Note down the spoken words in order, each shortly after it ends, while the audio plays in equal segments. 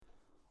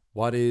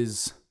What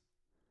is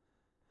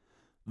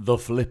the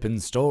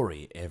flippin'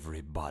 story,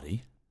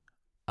 everybody?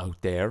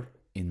 Out there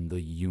in the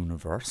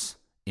universe,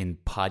 in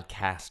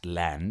podcast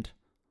land.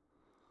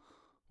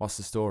 What's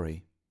the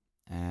story?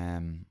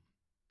 I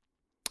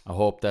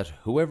hope that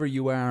whoever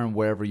you are and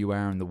wherever you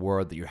are in the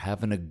world, that you're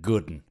having a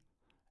good one.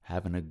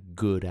 Having a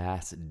good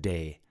ass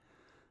day.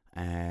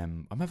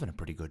 I'm having a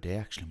pretty good day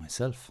actually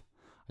myself.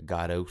 I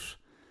got out.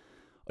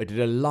 I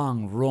did a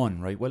long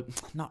run, right? Well,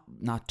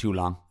 not too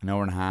long, an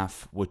hour and a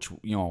half, which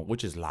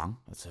is long.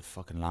 That's a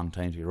fucking long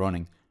time to be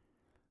running.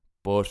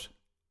 But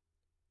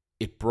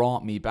it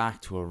brought me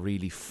back to a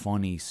really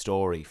funny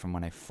story from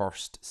when I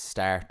first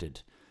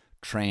started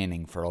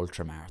training for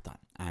ultramarathon.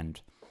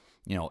 And,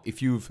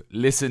 if you've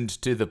listened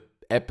to the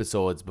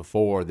episodes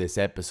before this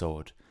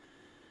episode,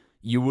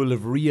 you will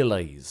have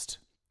realised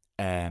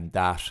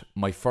that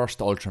my first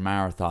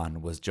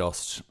ultramarathon was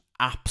just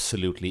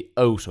absolutely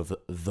out of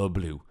the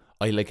blue.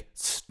 I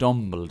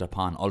stumbled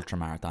upon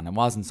ultramarathon. It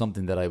wasn't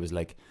something that I was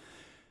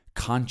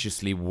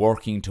consciously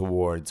working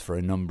towards for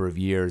a number of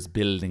years,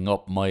 building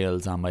up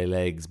miles on my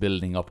legs,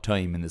 building up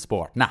time in the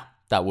sport. Nah,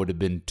 that would have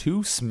been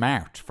too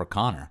smart for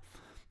Connor.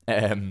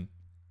 I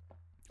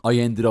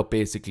ended up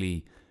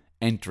basically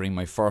entering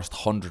my first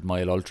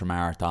 100-mile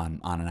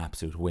ultramarathon on an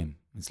absolute whim.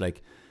 It's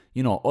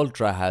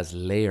ultra has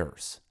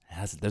layers.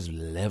 There's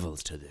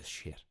levels to this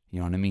shit. You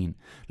know what I mean?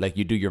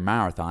 You do your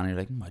marathon and you're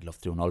like, I'd love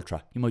to do an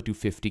ultra. You might do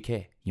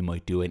 50k. You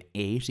might do an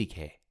 80k.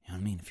 You know what I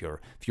mean? If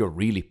you're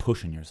really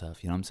pushing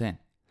yourself, you know what I'm saying?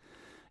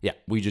 Yeah,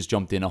 we just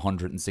jumped in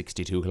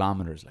 162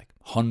 kilometers,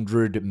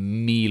 100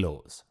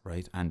 milos,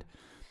 right? And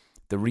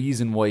the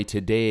reason why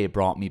today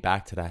brought me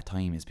back to that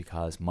time is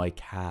because my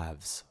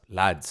calves,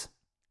 lads,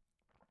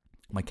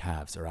 my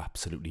calves are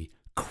absolutely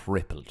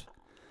crippled.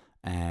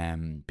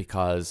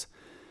 Because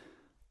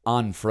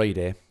on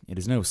Friday, it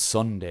is now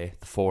Sunday,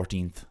 the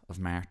 14th of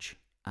March,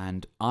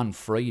 and on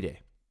Friday,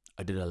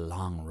 I did a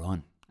long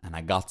run, and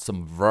I got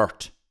some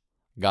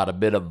got a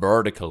bit of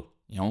vertical,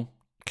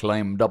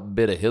 climbed up a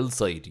bit of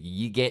hillside,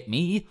 you get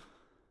me,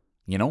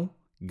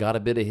 got a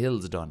bit of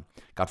hills done,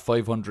 got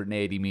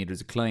 580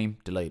 meters of climb,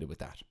 delighted with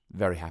that,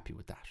 very happy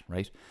with that,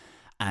 right?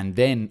 And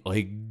then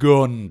I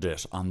gunned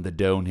it on the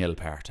downhill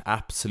part.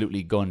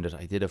 Absolutely gunned it.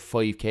 I did a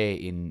 5k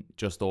in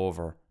just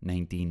over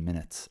 19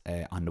 minutes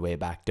on the way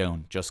back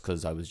down, just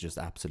because I was just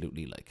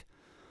absolutely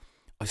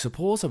I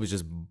suppose I was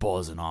just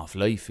buzzing off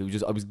life.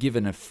 I was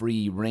given a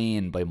free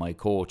rein by my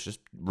coach.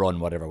 Just run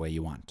whatever way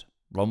you want.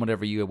 Run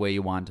whatever way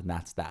you want, and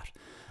that's that.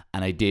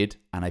 And I did,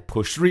 and I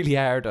pushed really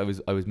hard. I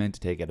was meant to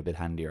take it a bit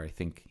handier, I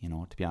think,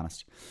 to be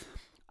honest.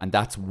 And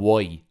that's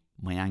why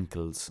my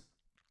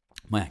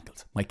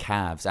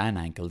calves and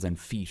ankles and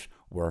feet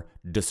were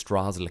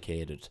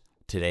dislocated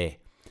today.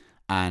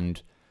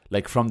 And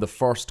from the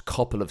first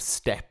couple of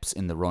steps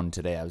in the run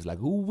today, I was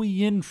like, "Ooh,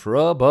 we in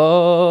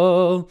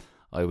trouble."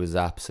 I was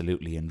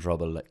absolutely in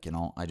trouble.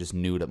 I just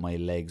knew that my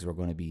legs were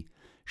going to be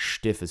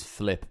stiff as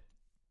flip.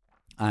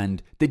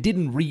 And they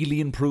didn't really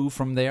improve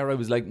from there. I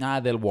was like, nah,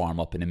 they'll warm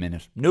up in a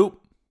minute.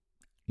 Nope.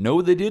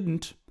 No, they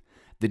didn't.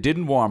 They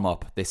didn't warm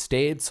up. They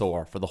stayed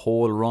sore for the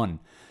whole run.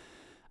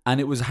 And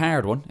it was a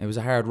hard one. It was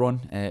a hard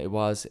run. It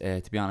was,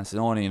 to be honest,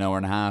 only an hour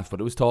and a half, but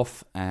it was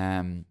tough.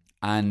 And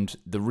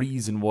the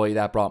reason why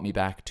that brought me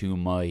back to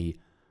my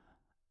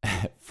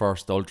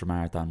first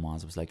ultramarathon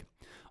was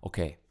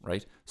okay,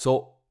 right?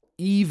 So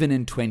even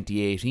in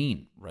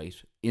 2018, right,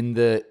 in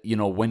the,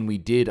 when we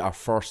did our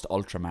first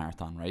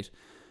ultramarathon, right,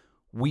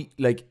 we,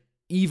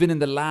 even in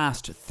the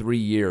last 3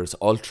 years,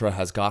 ultra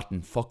has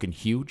gotten fucking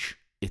huge.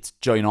 It's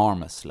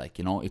ginormous,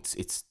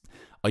 it's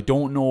I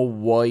don't know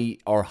why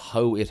or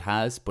how it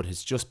has, but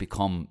it's just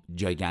become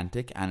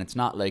gigantic. And it's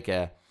not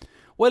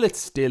it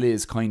still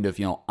is kind of,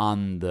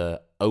 on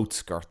the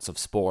outskirts of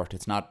sport.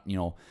 It's not,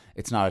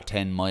 it's not a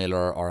 10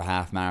 miler or a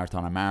half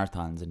marathon or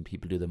marathons, and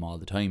people do them all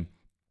the time.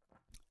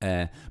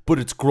 But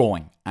it's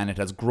growing, and it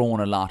has grown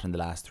a lot in the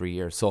last 3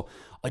 years. So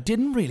I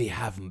didn't really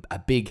have a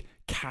big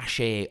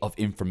cachet of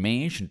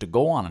information to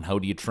go on how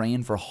do you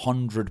train for a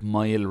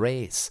 100-mile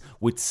race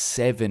with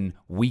 7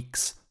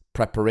 weeks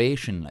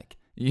preparation,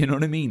 you know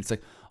what I mean? It's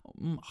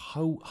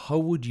how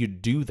would you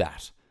do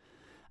that?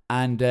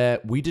 And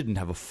we didn't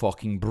have a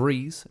fucking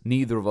breeze,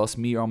 neither of us,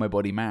 me or my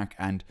buddy Mark.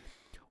 And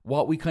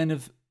what we kind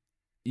of,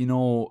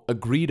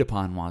 agreed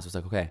upon was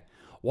okay,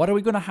 what are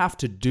we going to have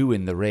to do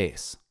in the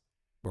race?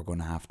 We're going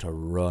to have to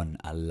run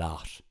a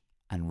lot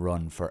and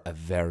run for a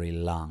very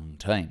long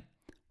time.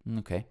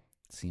 Okay,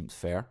 seems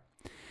fair.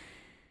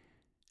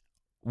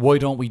 Why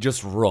don't we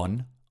just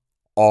run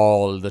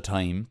all the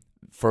time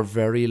for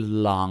very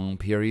long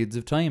periods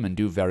of time and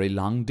do very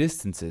long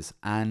distances?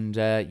 And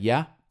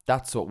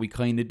that's what we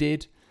kind of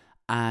did.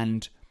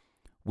 And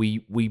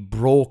we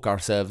broke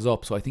ourselves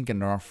up. So I think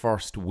in our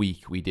first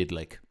week we did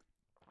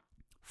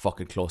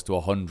fucking close to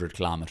 100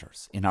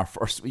 kilometers in our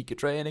first week of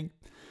training.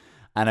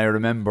 And I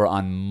remember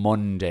on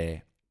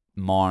Monday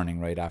morning,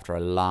 right after a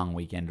long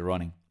weekend of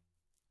running,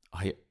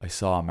 I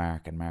saw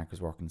Mark, and Mark was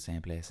working the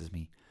same place as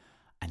me.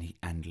 And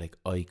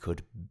I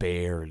could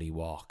barely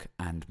walk,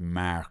 and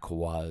Mark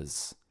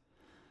was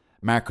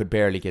Mark could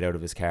barely get out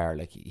of his car.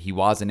 Like, he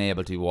wasn't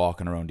able to be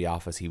walking around the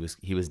office. He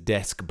was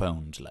desk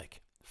bound,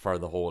 like, for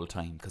the whole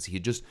time, because he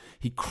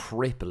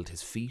crippled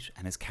his feet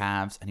and his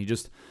calves, and I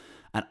just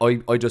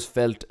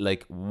felt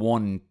like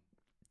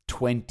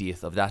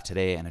 1/20th of that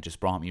today, and it just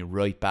brought me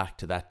right back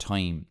to that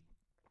time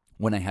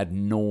when I had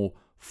no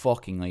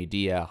fucking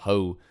idea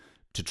how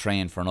to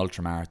train for an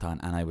ultramarathon,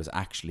 and I was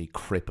actually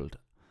crippled.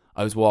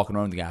 I was walking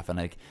around the gaff, and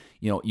like,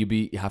 you know,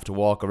 you have to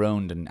walk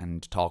around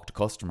and talk to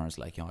customers.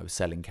 Like, you know, I was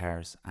selling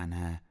cars,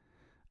 and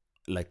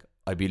like,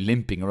 I'd be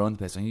limping around the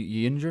place. And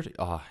you injured?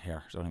 Oh,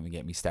 here, don't even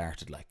get me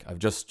started. Like, I've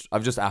just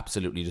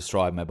absolutely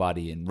destroyed my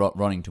body in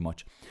running too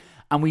much.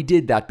 And we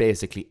did that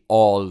basically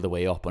all the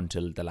way up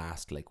until the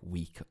last like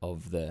week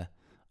of the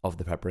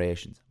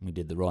preparations. We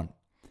did the run,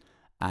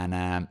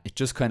 and it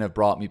just kind of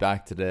brought me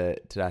back to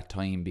that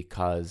time,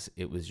 because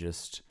it was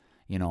just,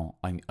 you know,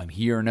 I'm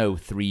here now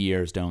 3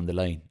 years down the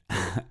line,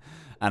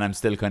 and I'm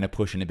still kind of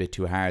pushing a bit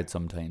too hard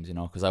sometimes, you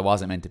know, because I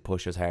wasn't meant to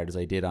push as hard as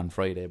I did on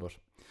Friday. But,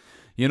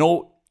 you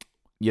know,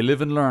 you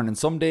live and learn, and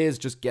some days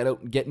just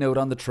getting out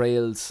on the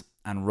trails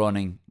and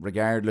running,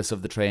 regardless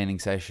of the training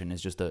session,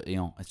 is just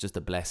it's just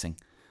a blessing.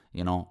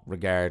 You know,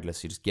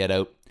 regardless, you just get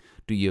out,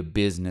 do your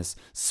business,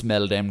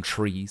 smell them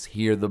trees,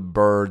 hear the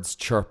birds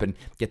chirping,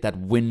 get that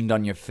wind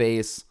on your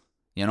face,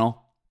 you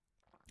know,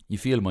 you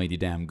feel mighty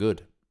damn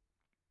good.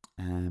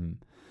 And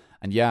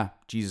yeah,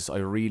 Jesus, I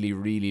really,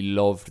 really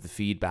loved the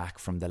feedback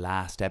from the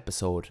last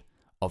episode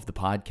of the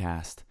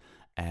podcast,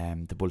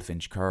 the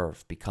Bullfinch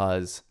Curve,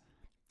 because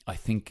I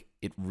think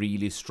it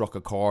really struck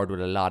a chord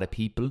with a lot of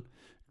people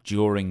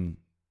during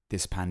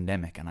this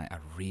pandemic, and I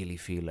really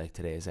feel like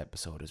today's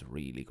episode is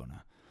really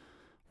gonna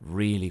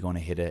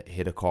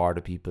hit a chord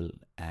of people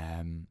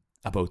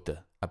about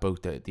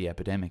the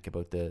epidemic,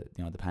 about the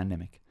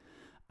pandemic.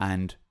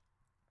 And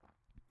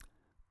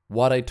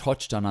what I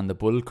touched on the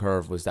bull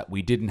curve was that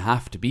we didn't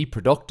have to be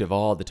productive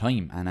all the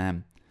time.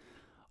 And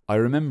I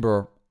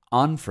remember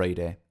on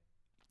Friday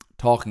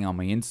talking on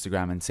my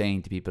Instagram and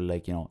saying to people,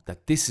 like, you know,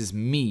 that this is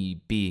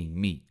me being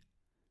me.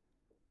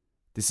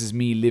 This is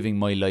me living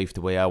my life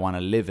the way I want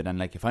to live it. And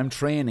like, if I'm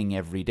training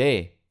every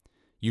day,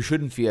 you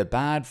shouldn't feel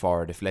bad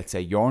for it if, let's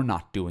say, you're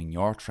not doing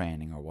your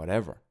training or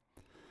whatever.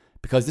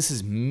 Because this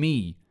is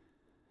me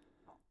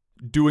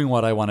doing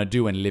what I want to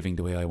do and living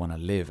the way I want to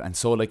live. And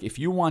so, like, if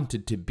you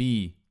wanted to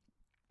be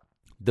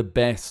the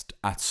best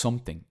at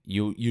something,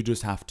 you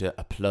just have to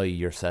apply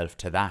yourself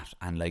to that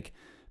and, like,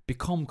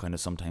 become kind of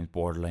sometimes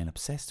borderline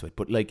obsessed with it.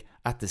 But, like,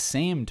 at the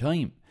same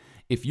time,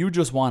 if you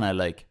just want to,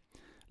 like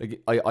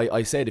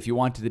I said, if you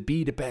wanted to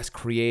be the best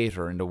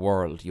creator in the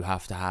world, you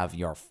have to have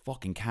your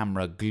fucking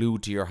camera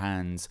glued to your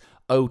hands,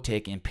 out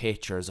taking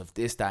pictures of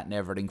this, that and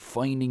everything,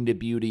 finding the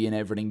beauty in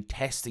everything,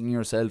 testing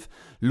yourself,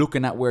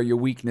 looking at where your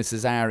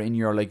weaknesses are in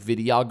your, like,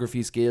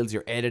 videography skills,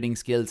 your editing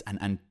skills,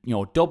 and you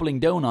know, doubling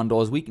down on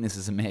those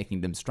weaknesses and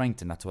making them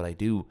strength. And that's what I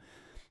do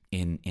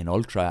in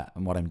ultra.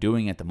 And what I'm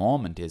doing at the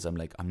moment is I'm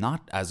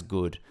not as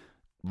good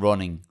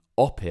running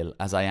uphill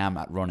as I am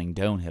at running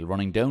downhill.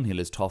 Running downhill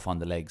is tough on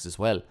the legs as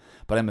well,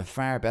 but I'm a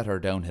far better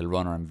downhill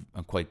runner.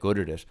 I'm quite good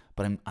at it,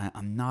 but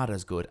I'm not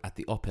as good at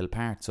the uphill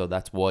part. So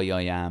that's why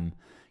I am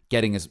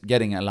getting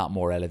a lot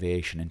more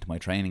elevation into my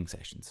training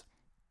sessions.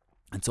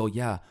 And so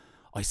yeah,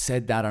 I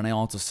said that, and I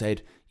also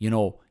said, you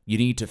know, you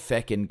need to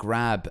feckin'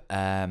 grab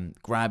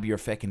your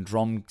feckin'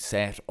 drum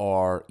set,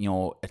 or, you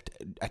know,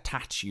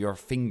 attach your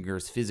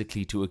fingers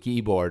physically to a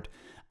keyboard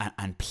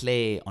and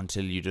play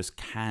until you just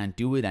can't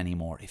do it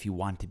anymore if you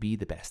want to be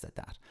the best at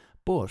that.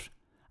 But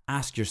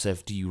ask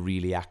yourself, do you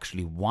really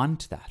actually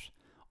want that?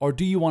 Or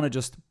do you want to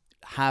just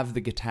have the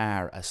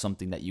guitar as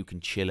something that you can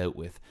chill out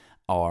with,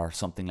 or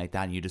something like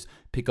that, and you just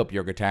pick up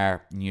your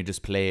guitar and you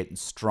just play it and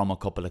strum a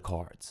couple of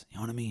chords? You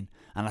know what I mean?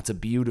 And that's a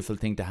beautiful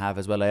thing to have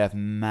as well. I have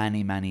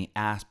many, many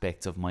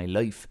aspects of my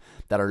life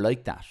that are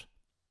like that,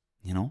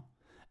 you know?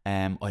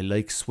 I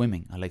like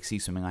swimming. I like sea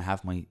swimming. I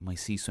have my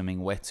sea swimming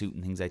wetsuit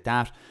and things like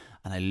that.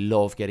 And I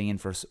love getting in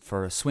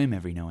for a swim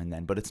every now and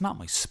then. But it's not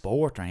my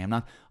sport. Right?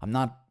 I'm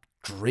not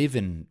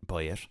driven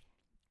by it.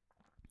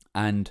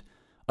 And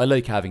I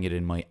like having it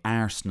in my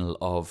arsenal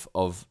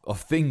of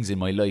things in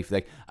my life.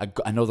 Like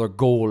another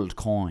gold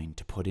coin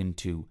to put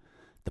into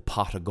the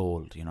pot of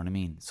gold. You know what I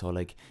mean? So,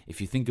 like,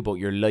 if you think about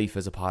your life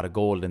as a pot of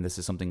gold, and this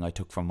is something I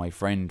took from my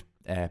friend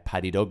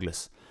Paddy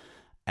Douglas,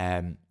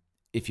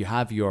 if you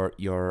have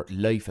your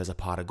life as a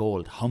pot of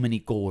gold, how many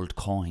gold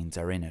coins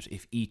are in it?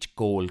 If each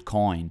gold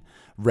coin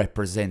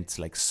represents,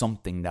 like,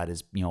 something that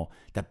is, you know,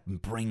 that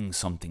brings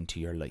something to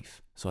your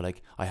life. So,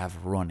 like, I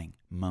have running,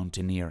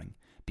 mountaineering,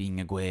 being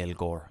a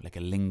Gaeilgeoir, like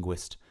a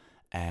linguist,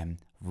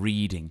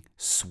 reading,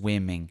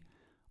 swimming,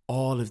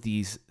 all of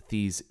these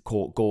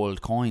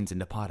gold coins in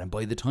the pot. And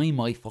by the time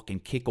I fucking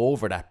kick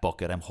over that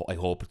bucket, I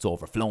hope it's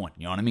overflowing.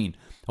 You know what I mean?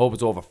 I hope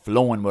it's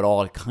overflowing with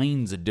all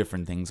kinds of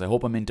different things. I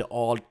hope I'm into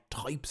all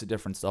types of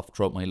different stuff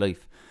throughout my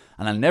life,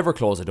 and I'll never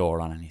close a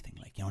door on anything.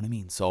 Like, you know what I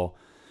mean? So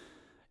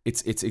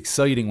it's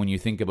exciting when you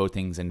think about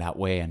things in that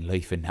way and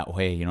life in that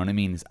way. You know what I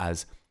mean?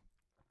 As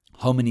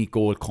how many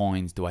gold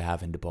coins do I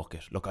have in the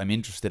bucket? Look, I'm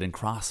interested in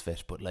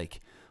CrossFit, but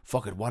like,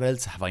 fuck it, what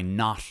else have I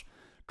not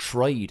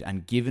tried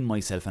and given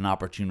myself an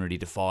opportunity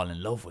to fall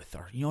in love with?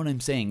 Or, you know what I'm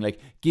saying? Like,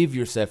 give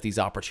yourself these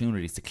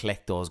opportunities to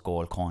collect those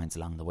gold coins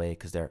along the way,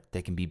 because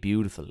they can be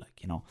beautiful,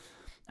 like, you know.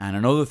 And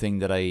another thing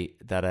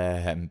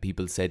that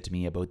people said to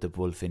me about the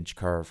Bullfinch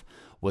curve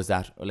was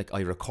that, like, I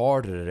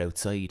recorded it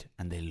outside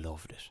and they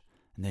loved it.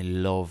 And they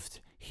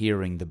loved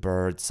hearing the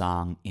bird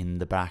song in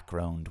the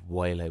background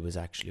while I was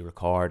actually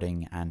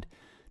recording, and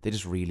they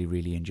just really,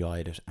 really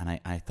enjoyed it. And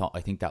I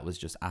think that was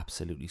just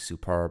absolutely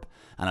superb.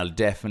 And I'll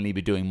definitely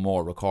be doing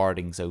more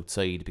recordings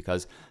outside,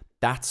 because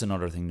that's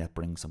another thing that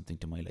brings something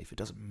to my life. It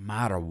doesn't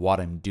matter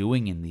what I'm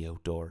doing in the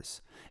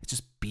outdoors. It's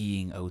just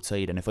being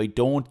outside. And if I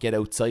don't get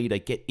outside, I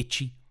get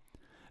itchy.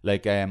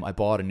 Like, I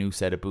bought a new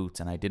set of boots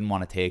and I didn't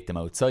want to take them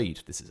outside.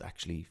 This is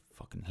actually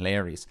fucking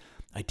hilarious.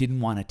 I didn't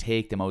want to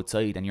take them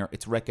outside, and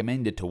it's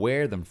recommended to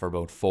wear them for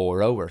about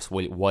 4 hours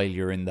while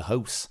you're in the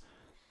house,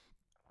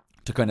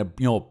 to kind of,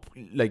 you know,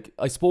 like,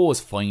 I suppose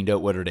find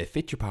out whether they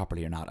fit you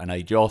properly or not. And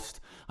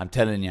I'm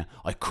telling you,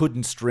 I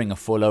couldn't string a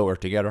full hour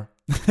together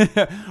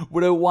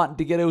without wanting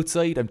to get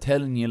outside. I'm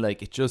telling you,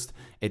 like,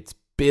 it's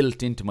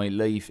built into my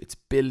life. It's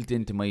built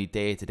into my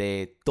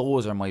day-to-day.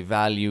 Those are my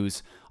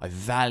values. I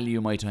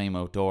value my time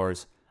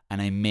outdoors,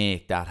 and I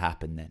make that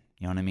happen then.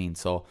 You know what I mean?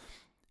 So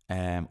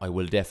I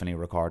will definitely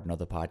record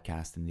another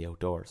podcast in the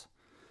outdoors.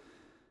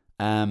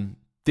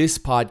 This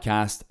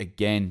podcast,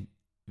 again,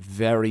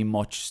 very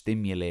much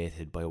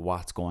stimulated by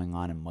what's going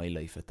on in my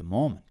life at the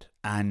moment,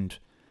 and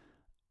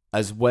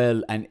as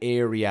well an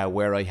area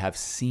where I have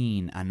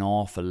seen an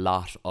awful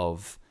lot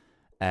of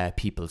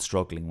people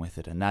struggling with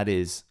it, and that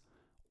is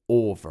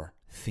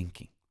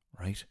overthinking,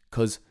 right?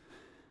 Because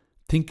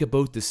think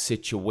about the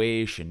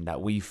situation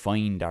that we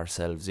find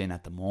ourselves in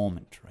at the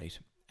moment, right?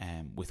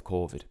 With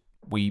COVID,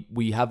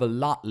 we have a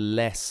lot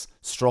less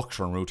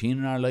structure and routine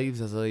in our lives,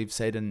 as I've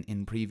said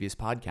in previous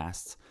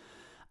podcasts.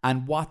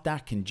 And what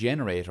that can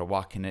generate, or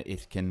what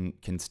it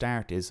can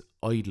start, is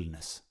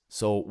idleness.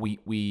 So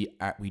we're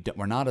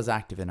not as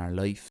active in our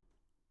life,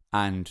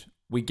 and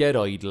we get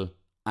idle,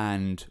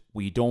 and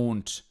we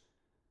don't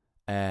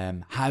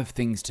have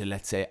things to,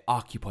 let's say,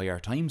 occupy our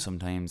time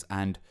sometimes.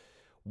 And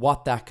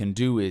what that can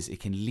do is it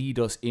can lead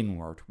us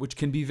inward, which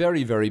can be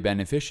very, very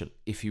beneficial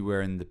if you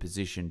were in the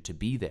position to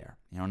be there.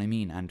 You know what I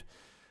mean? And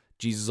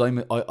Jesus,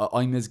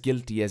 I'm as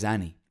guilty as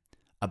any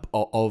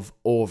of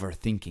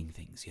overthinking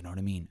things, you know what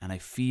I mean? And I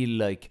feel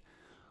like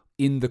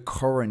in the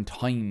current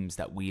times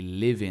that we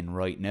live in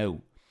right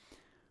now,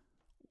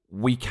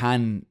 it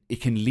can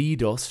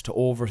lead us to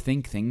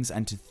overthink things,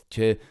 and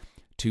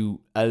to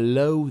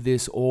allow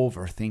this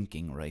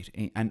overthinking, right?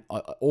 And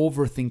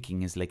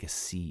overthinking is like a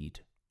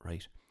seed,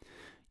 right?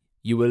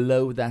 You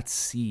allow that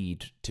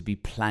seed to be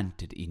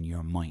planted in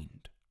your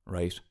mind,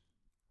 right?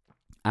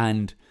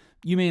 And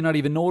you may not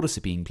even notice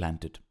it being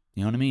planted.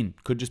 You know what I mean?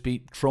 Could just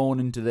be thrown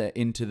into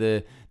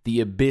the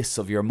abyss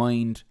of your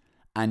mind,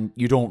 and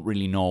you don't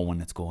really know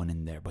when it's going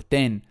in there. But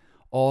then,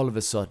 all of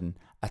a sudden,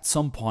 at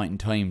some point in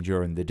time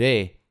during the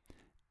day,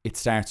 it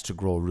starts to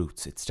grow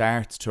roots. It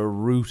starts to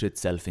root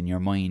itself in your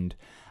mind,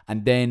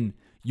 and then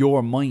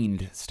your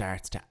mind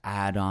starts to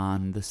add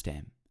on the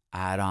stem,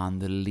 add on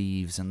the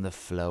leaves and the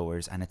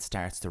flowers, and it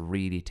starts to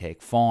really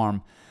take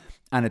form,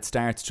 and it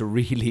starts to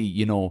really,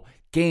 you know,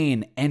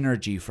 gain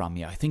energy from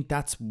you. I think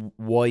that's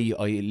why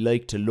I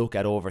like to look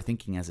at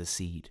overthinking as a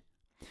seed,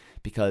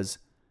 because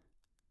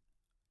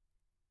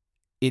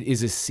it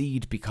is a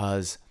seed,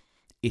 because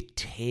it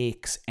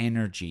takes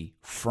energy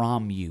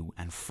from you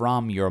and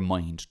from your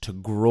mind to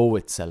grow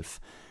itself,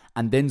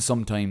 and then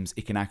sometimes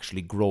it can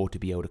actually grow to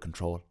be out of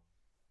control,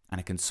 and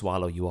it can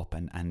swallow you up.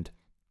 And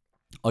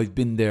I've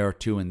been there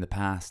too in the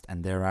past,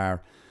 and there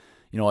are,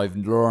 you know, I've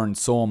learned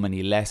so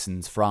many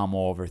lessons from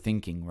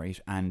overthinking, right?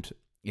 And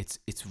it's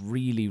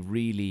really,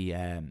 really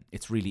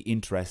it's really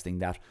interesting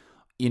that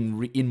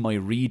in my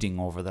reading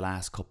over the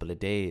last couple of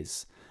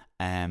days,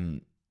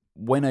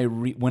 when I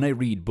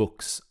read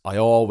books, I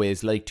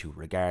always like to,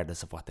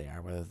 regardless of what they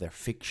are, whether they're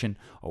fiction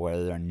or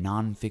whether they're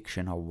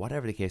non-fiction or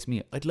whatever the case may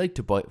be, I'd like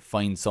to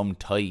find some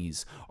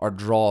ties or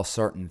draw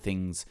certain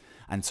things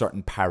and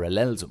certain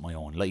parallels with my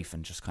own life,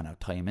 and just kind of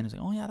tie them in and say,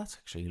 oh yeah, that's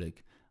actually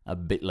like a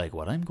bit like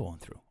what I'm going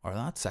through, or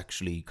that's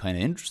actually kind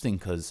of interesting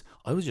because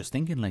I was just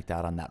thinking like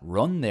that on that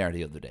run there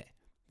the other day.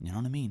 You know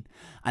what I mean?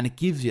 And it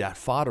gives you that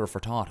fodder for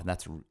thought, and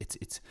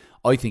it's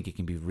I think it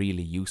can be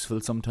really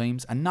useful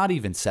sometimes. And not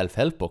even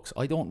self-help books.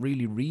 I don't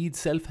really read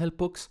self-help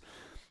books.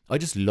 I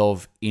just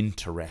love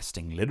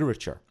interesting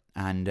literature.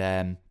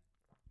 And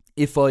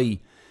if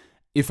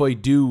I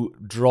do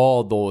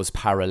draw those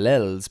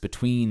parallels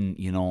between,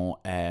 you know,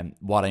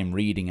 what I'm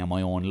reading and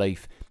my own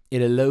life,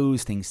 it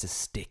allows things to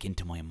stick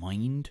into my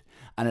mind,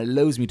 and it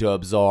allows me to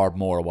absorb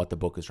more of what the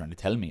book is trying to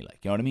tell me, like,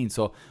 you know what I mean?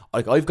 So,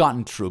 like, I've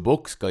gotten through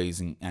books, guys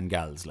and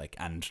gals, like,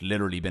 and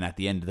literally been at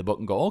the end of the book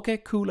and go, okay,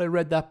 cool, I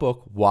read that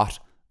book. What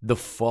the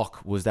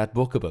fuck was that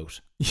book about?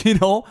 You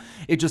know?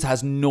 It just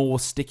has no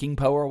sticking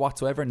power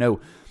whatsoever. Now,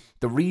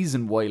 the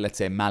reason why, let's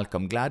say,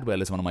 Malcolm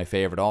Gladwell is one of my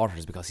favourite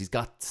authors, because he's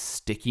got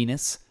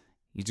stickiness.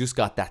 He's just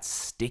got that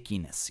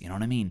stickiness, you know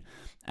what I mean?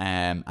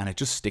 And it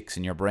just sticks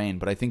in your brain.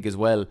 But I think as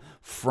well,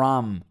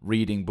 from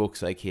reading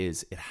books like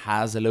his, it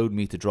has allowed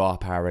me to draw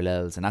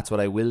parallels. And that's what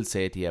I will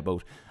say to you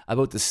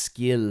about the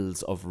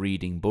skills of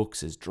reading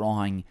books, is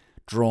drawing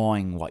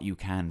what you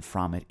can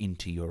from it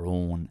into your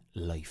own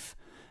life.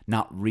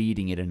 Not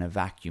reading it in a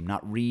vacuum,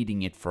 not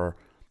reading it for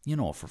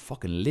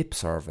fucking lip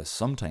service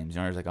sometimes.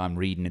 It's like, I'm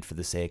reading it for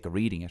the sake of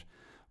reading it.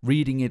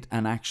 Reading it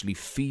and actually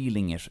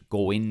feeling it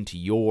go into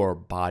your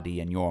body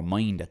and your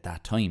mind at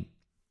that time.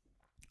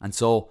 And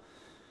so,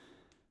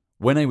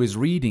 when I was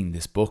reading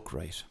this book,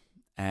 right,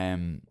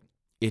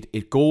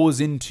 it goes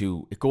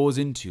into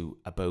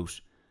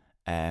about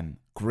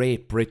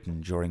Great Britain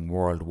during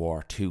World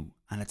War II.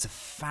 And it's a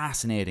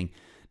fascinating...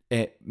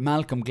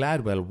 Malcolm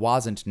Gladwell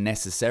wasn't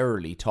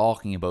necessarily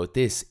talking about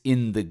this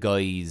in the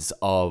guise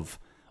of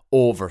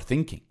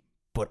overthinking.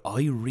 But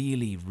I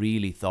really,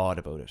 really thought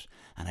about it.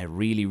 And I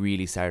really,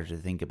 really started to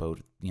think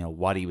about,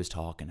 what he was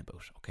talking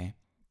about, okay?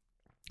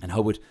 And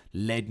how it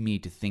led me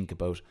to think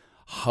about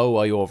how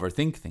I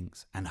overthink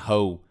things, and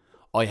how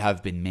I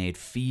have been made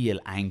feel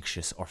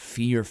anxious or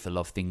fearful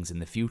of things in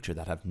the future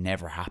that have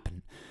never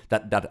happened.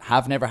 That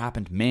have never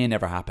happened, may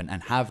never happen,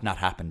 and have not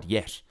happened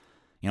yet.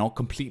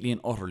 Completely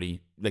and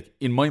utterly, like,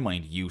 in my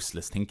mind,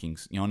 useless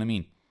thinkings, you know what I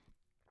mean?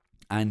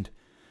 And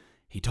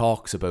he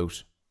talks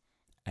about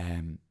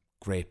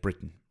Great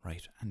Britain,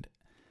 right? And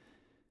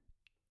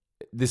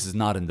this is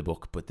not in the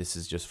book, but this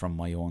is just from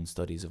my own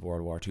studies of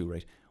World War II,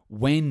 right?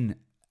 When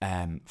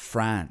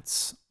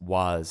France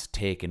was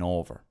taken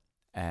over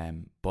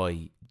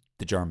by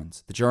the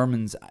Germans,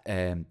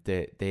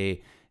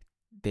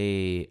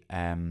 they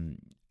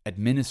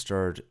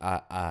administered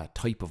a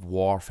type of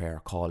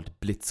warfare called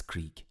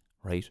blitzkrieg,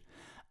 right?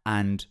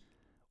 And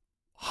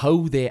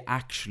how they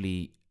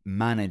actually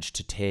managed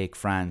to take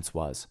France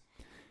was,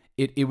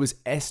 it was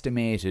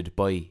estimated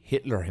by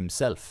Hitler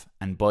himself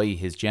and by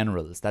his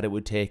generals that it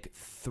would take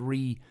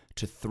 3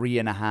 to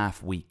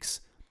 3.5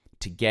 weeks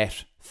to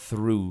get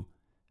through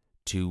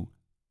to,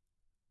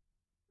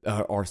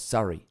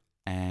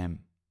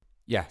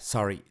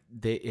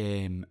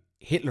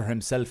 Hitler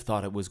himself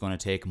thought it was going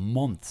to take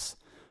months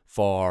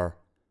for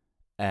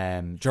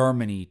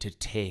Germany to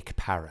take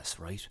Paris,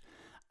 right?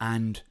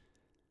 And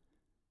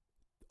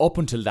up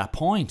until that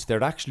point,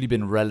 there'd actually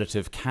been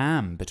relative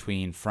calm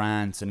between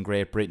France and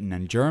Great Britain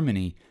and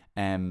Germany,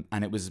 and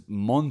it was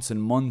months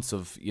and months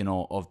of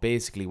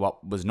basically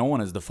what was known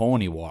as the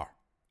phony war,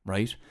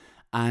 right?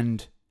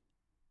 And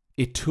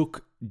it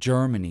took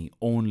Germany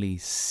only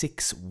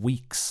 6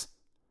 weeks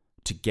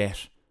to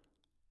get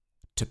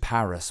to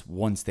Paris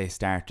once they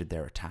started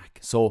their attack.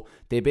 So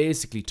they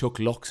basically took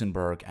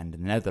Luxembourg and the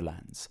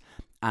Netherlands,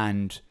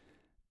 and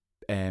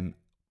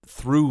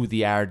through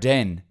the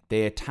Ardennes,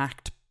 they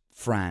attacked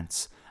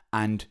France,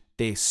 and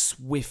they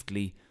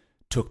swiftly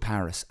took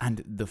Paris.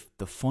 And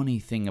the funny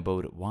thing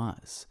about it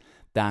was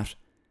that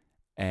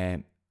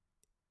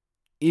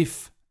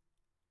if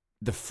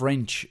the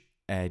French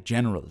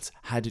generals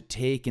had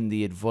taken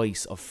the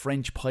advice of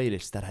French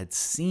pilots that had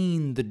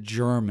seen the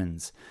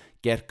Germans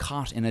get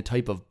caught in a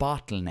type of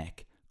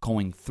bottleneck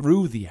going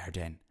through the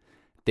Ardennes,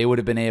 they would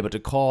have been able to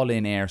call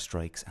in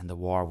airstrikes and the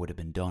war would have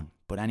been done.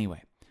 But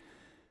anyway,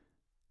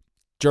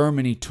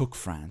 Germany took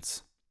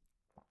France,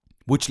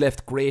 which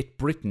left Great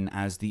Britain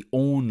as the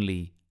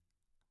only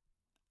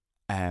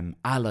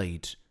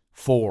allied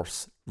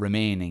force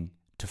remaining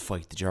to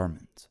fight the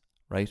Germans,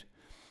 right?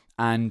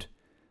 And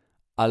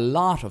a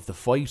lot of the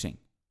fighting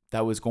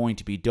that was going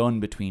to be done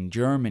between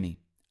Germany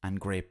and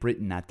Great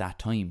Britain at that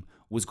time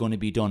was going to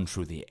be done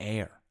through the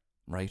air,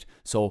 right?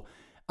 So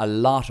a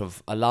lot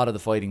of the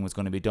fighting was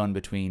going to be done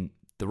between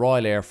the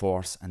Royal Air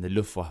Force and the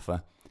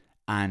Luftwaffe,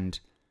 and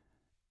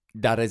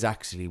that is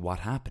actually what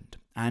happened.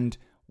 And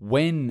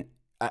when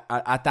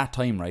at that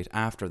time, right,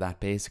 after that,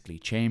 basically,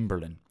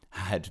 Chamberlain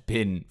had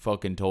been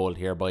fucking told,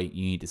 hereby,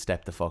 you need to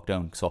step the fuck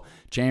down. So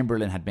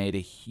Chamberlain had made a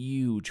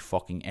huge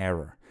fucking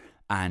error,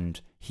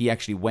 and he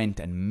actually went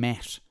and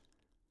met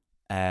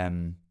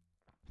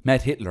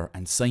Hitler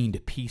and signed a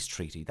peace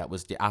treaty that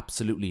was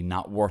absolutely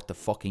not worth the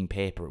fucking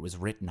paper it was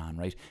written on,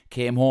 right?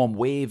 Came home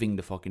waving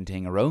the fucking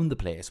thing around the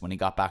place when he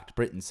got back to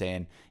Britain,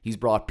 saying he's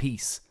brought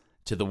peace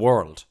to the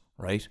world,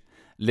 right?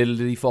 Little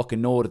did he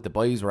fucking know that the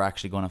boys were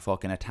actually going to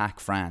fucking attack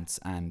France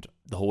and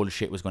the whole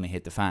shit was going to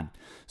hit the fan.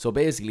 So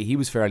basically, he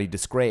was fairly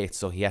disgraced,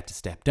 so he had to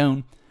step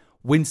down.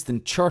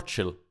 Winston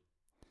Churchill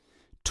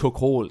took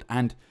hold,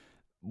 and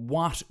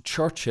what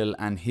Churchill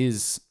and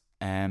his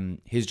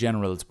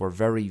generals were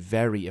very,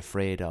 very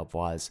afraid of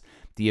was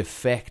the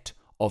effect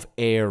of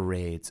air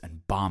raids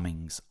and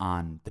bombings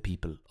on the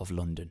people of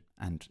London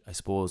and, I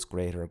suppose,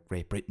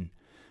 Great Britain,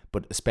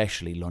 but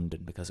especially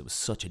London, because it was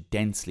such a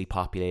densely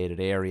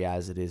populated area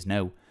as it is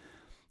now.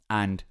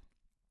 And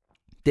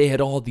they had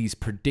all these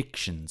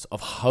predictions of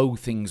how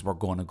things were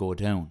going to go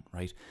down,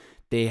 right?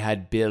 They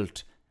had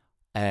built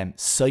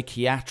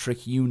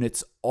psychiatric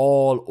units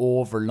all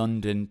over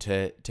London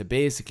to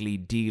basically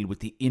deal with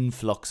the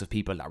influx of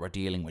people that were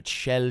dealing with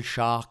shell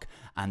shock,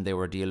 and they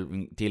were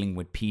dealing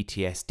with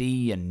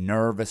PTSD and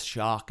nervous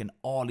shock and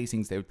all these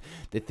things. They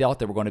thought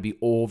they were going to be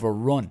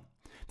overrun.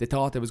 They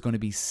thought there was going to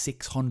be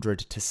 600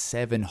 to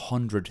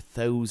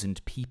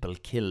 700,000 people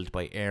killed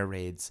by air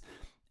raids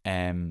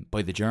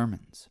by the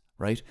Germans,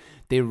 right?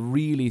 They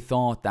really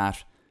thought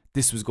that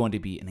this was going to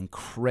be an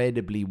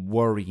incredibly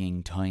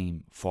worrying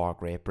time for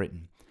Great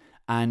Britain.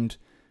 And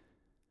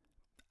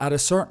at a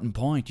certain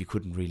point, you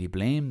couldn't really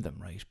blame them,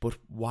 right? But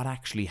what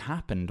actually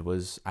happened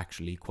was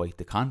actually quite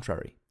the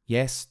contrary.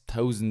 Yes,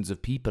 thousands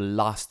of people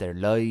lost their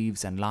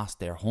lives and lost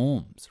their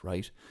homes,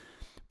 right?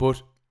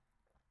 But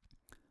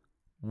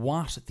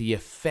what the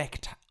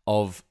effect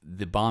of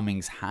the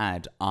bombings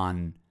had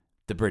on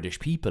the British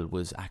people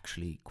was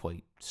actually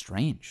quite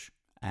strange.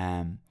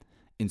 In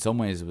some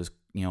ways, it was,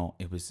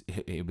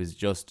 it was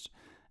just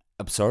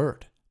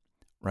absurd,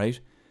 right?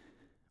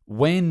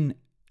 When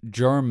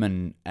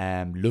German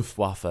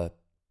Luftwaffe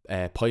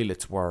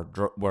pilots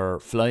were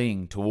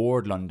flying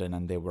toward London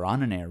and they were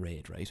on an air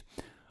raid, right?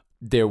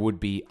 There would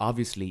be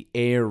obviously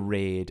air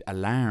raid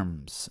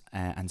alarms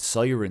and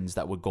sirens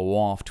that would go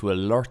off to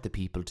alert the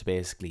people to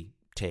basically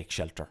take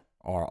shelter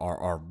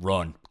or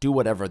run, do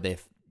whatever they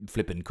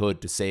flipping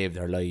could to save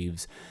their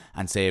lives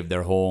and save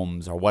their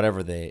homes or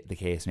whatever the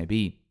case may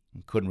be.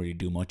 Couldn't really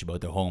do much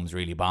about their homes,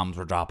 really. Bombs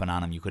were dropping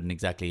on them. You couldn't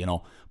exactly,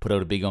 put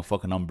out a big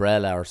fucking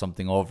umbrella or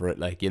something over it,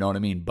 like, you know what I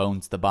mean?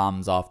 Bounce the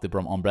bombs off the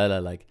umbrella,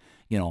 like,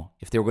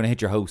 if they were going to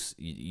hit your house,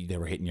 they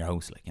were hitting your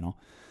house, like,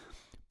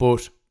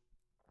 But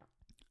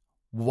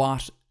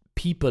what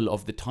people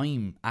of the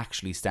time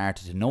actually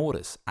started to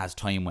notice as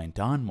time went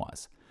on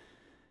was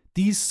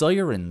these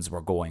sirens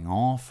were going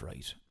off,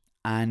 right?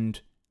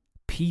 And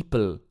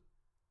people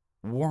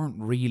weren't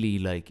really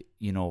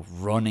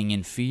running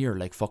in fear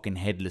like fucking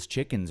headless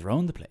chickens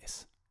around the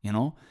place.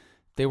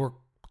 They were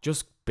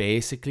just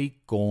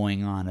basically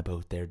going on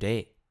about their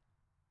day.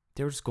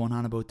 They were just going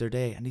on about their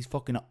day, and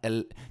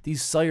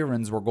these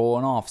sirens were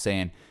going off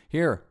saying,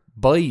 "Here,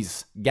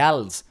 boys,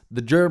 gals,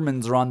 the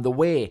Germans are on the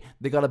way.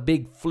 They got a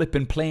big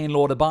flipping plane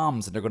load of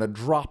bombs and they're going to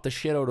drop the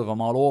shit out of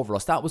them all over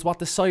us." That was what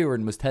the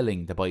siren was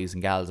telling the boys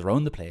and gals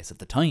around the place at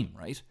the time,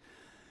 right?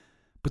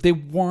 But they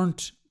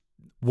weren't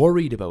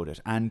worried about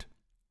it. And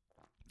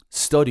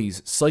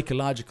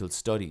psychological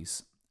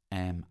studies,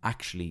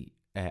 actually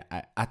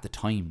at the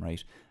time,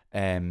 right,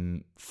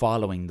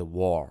 following the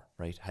war,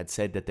 right, had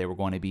said that there were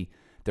going to be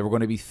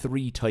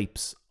three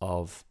types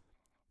of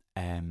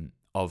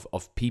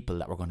people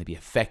that were going to be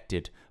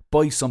affected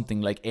by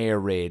something like air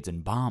raids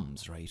and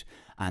bombs, right?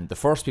 And the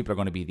first people are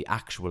going to be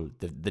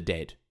the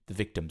dead, the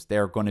victims.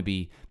 They're going to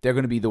be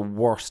the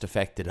worst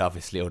affected,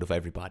 obviously, out of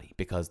everybody,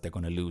 because they're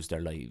going to lose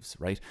their lives,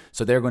 right?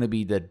 So they're going to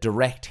be the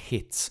direct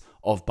hits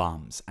of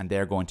bombs, and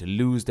they're going to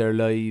lose their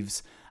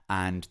lives,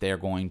 and they're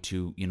going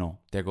to,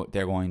 they're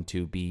going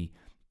to be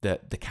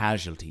the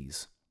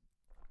casualties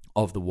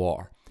of the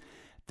war.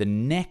 The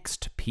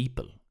next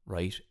people,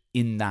 right,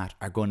 in that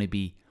are going to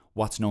be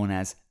what's known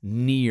as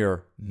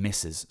near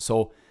misses.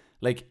 So,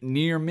 like,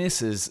 near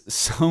misses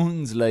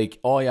sounds like,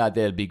 oh yeah,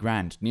 they'll be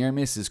grand. Near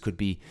misses could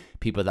be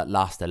people that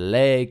lost a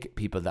leg,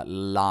 people that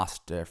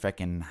lost their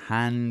fucking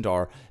hand,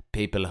 or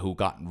people who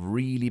got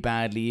really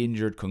badly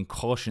injured,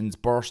 concussions,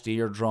 burst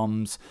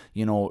eardrums,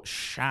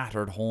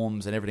 shattered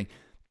homes and everything.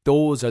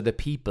 Those are the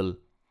people,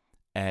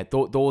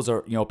 those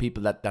are,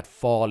 people that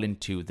fall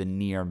into the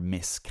near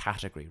miss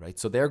category, right?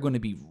 So they're going to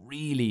be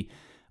really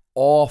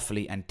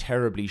awfully and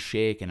terribly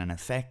shaken and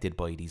affected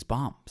by these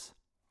bombs.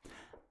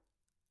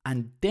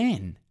 And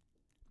then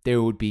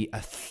there would be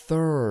a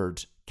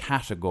third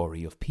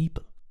category of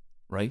people,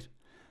 right?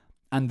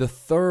 And the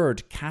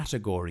third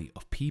category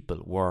of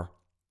people were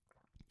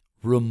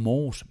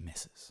remote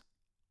misses,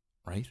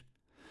 right?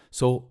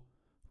 So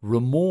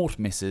remote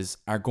misses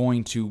are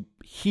going to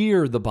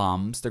hear the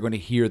bombs, they're going to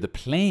hear the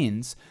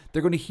planes,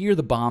 they're going to hear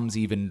the bombs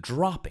even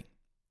dropping,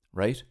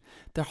 right?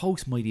 Their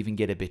house might even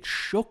get a bit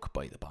shook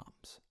by the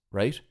bombs,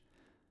 right?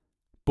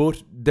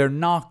 But they're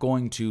not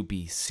going to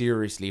be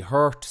seriously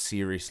hurt,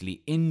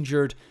 seriously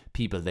injured.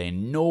 People they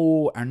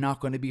know are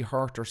not going to be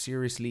hurt or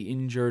seriously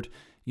injured.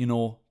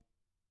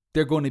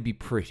 They're going to be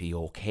pretty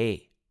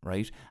okay,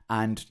 right?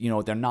 And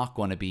they're not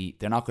going to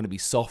be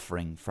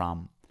suffering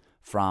from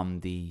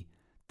the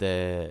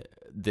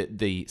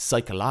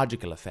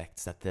psychological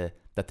effects that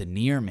the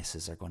near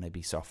misses are going to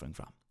be suffering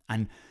from.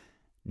 And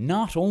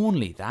not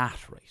only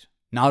that, right?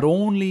 Not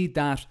only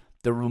that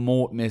the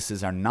remote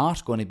misses are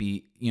not going to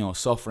be,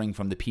 suffering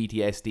from the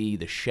PTSD,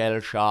 the shell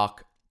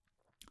shock,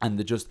 and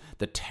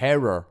the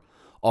terror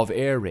of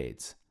air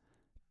raids.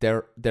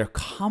 Their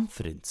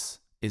confidence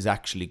is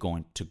actually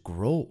going to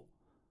grow.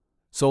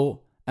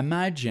 So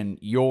imagine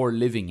you're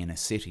living in a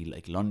city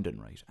like London,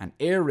 right? And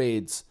air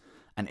raids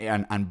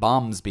and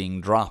bombs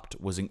being dropped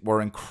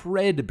were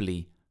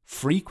incredibly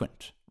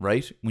frequent,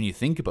 right? When you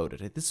think about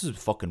it, this is a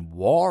fucking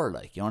war,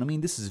 like, you know what I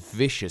mean? This is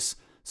vicious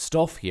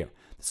stuff here.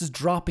 This is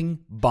dropping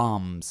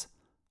bombs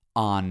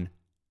on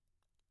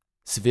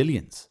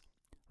civilians,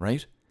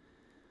 right?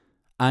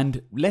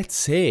 And let's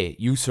say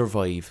you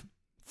survive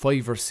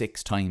 5 or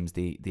 6 times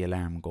the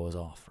alarm goes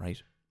off,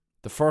 right?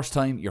 The first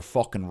time, you're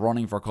fucking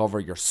running for cover,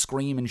 you're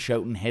screaming,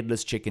 shouting,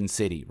 headless chicken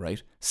city,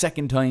 right?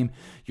 Second time,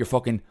 you're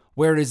fucking,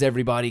 where is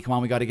everybody? Come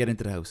on, we got to get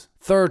into the house.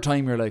 Third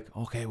time, you're like,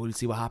 okay, we'll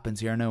see what happens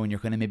here now. And you're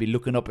kind of maybe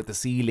looking up at the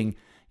ceiling,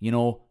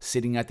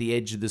 sitting at the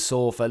edge of the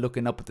sofa,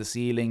 looking up at the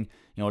ceiling,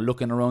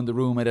 looking around the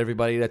room at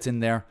everybody that's in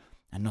there,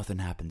 and nothing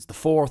happens. The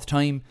fourth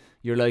time,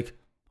 you're like,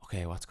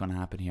 okay, what's going to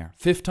happen here?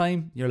 Fifth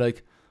time, you're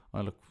like,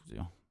 well, look,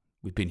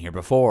 we've been here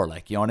before,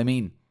 like, you know what I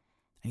mean?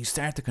 And you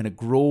start to kind of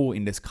grow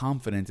in this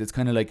confidence. It's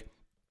kind of like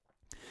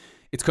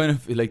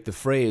the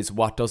phrase,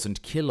 what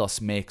doesn't kill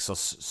us makes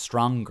us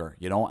stronger,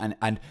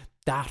 and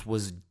that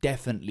was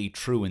definitely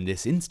true in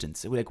this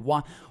instance. Like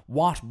what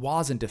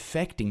wasn't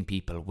affecting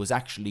people was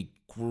actually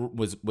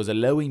was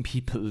allowing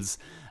people's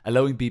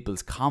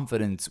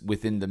confidence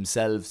within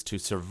themselves to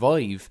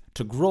survive,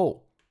 to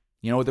grow.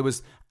 There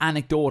was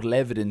anecdotal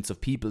evidence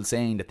of people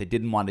saying that they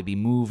didn't want to be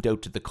moved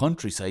out to the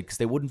countryside because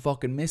they wouldn't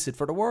fucking miss it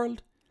for the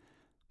world.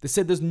 They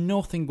said there's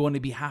nothing going to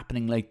be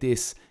happening like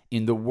this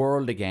in the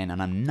world again,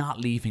 and I'm not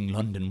leaving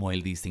London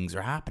while these things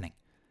are happening.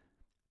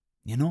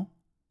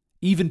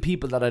 Even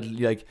people that had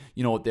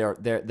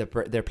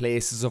their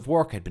places of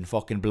work had been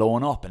fucking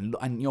blown up, and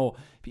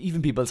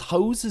even people's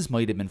houses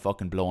might have been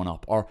fucking blown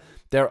up, or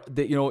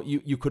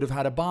you could have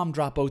had a bomb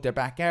drop out their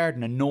back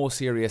garden and no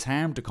serious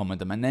harm to come to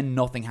them, and then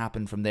nothing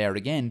happened from there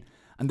again,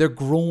 and they're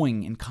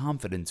growing in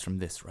confidence from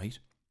this, right?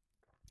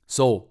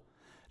 So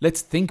let's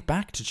think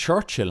back to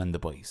Churchill and the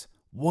boys.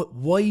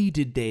 Why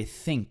did they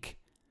think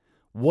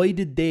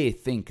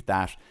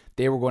that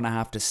they were going to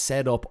have to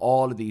set up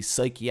all of these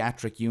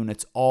psychiatric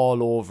units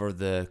all over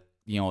the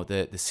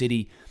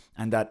city,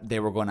 and that they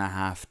were going to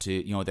have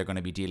to, they're going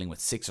to be dealing with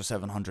 600,000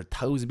 or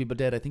 700,000 people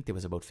dead? I think there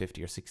was about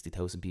 50 or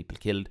 60,000 people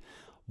killed.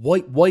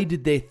 Why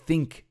did they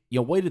think,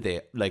 why did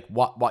they, like,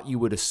 what you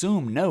would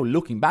assume now,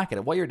 looking back at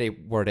it,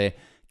 were they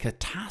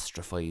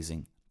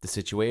catastrophizing the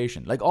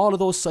situation? Like, all of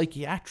those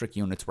psychiatric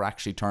units were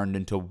actually turned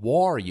into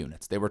war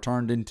units. They were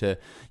turned into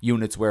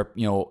units where,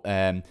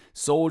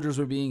 soldiers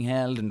were being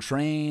held and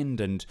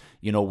trained, and,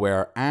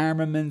 where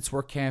armaments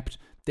were kept.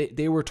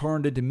 They were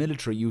turned into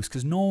military use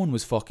because no one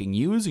was fucking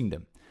using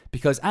them.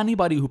 Because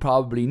anybody who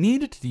probably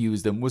needed to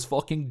use them was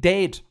fucking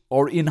dead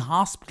or in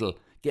hospital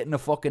getting a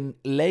fucking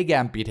leg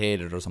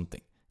amputated or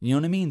something. You know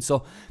what I mean?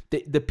 So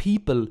the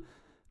people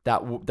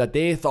that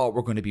they thought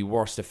were going to be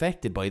worst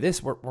affected by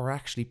this were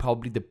actually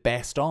probably the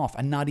best off.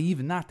 And not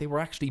even that, they were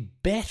actually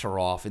better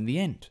off in the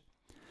end.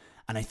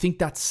 And I think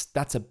that's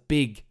a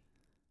big,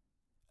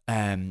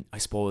 I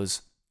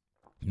suppose,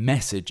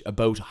 message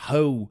about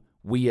how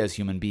we as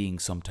human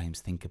beings sometimes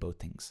think about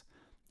things.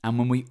 And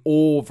when we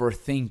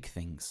overthink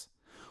things,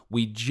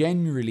 we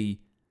generally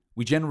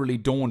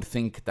don't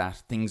think that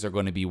things are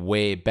going to be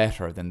way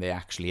better than they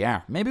actually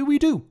are. Maybe we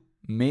do.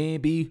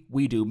 Maybe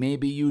we do.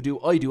 Maybe you do.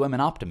 I do. I'm an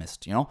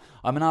optimist,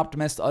 I'm an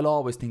optimist. I'll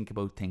always think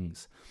about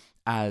things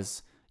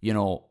as,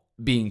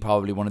 being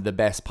probably one of the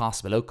best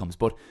possible outcomes.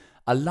 But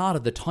a lot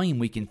of the time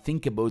we can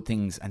think about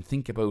things and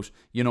think about,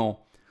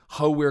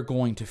 how we're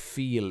going to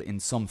feel in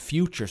some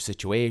future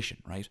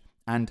situation, right?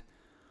 And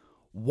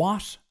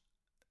what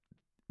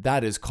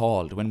that is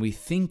called, when we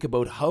think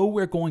about how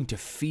we're going to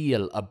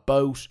feel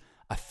about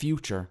a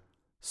future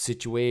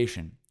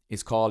situation,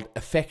 is called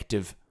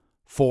effective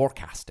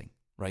forecasting.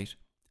 Right?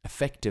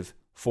 Effective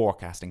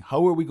forecasting.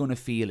 How are we going to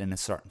feel in a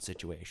certain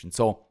situation?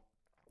 So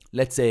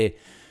let's say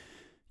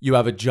you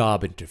have a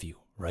job interview,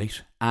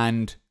 right?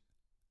 And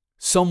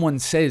someone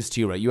says to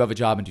you, right, you have a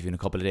job interview in a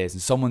couple of days,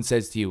 and someone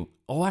says to you,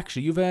 oh,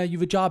 actually, you've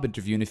a job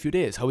interview in a few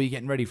days. How are you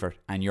getting ready for it?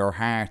 And your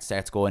heart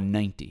starts going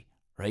 90,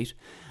 right?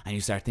 And you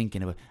start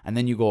thinking about it, and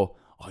then you go,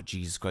 oh,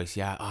 Jesus Christ,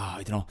 yeah,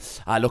 I don't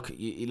know. Look,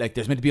 like,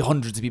 there's meant to be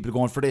hundreds of people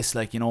going for this,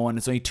 like, and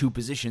it's only 2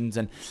 positions,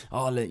 and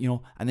all,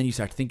 and then you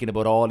start thinking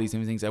about all these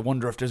different things. I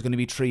wonder if there's going to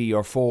be 3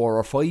 or 4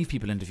 or 5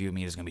 people interviewing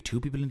me. There's going to be 2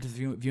 people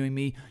interviewing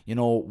me.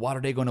 What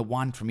are they going to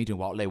want from me to,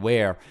 what will I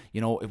wear?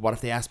 What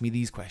if they ask me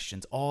these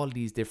questions? All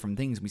these different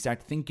things. We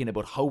start thinking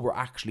about how we're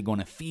actually going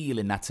to feel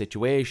in that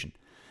situation.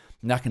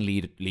 And that can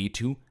lead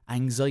to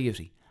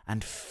anxiety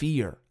and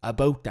fear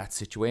about that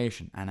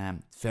situation.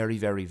 And very,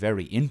 very,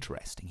 very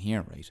interesting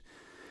here, right?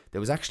 There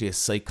was actually a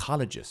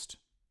psychologist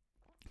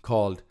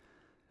called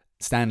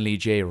Stanley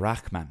J.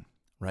 Rachman,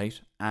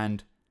 right?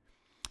 And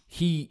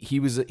he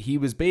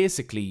was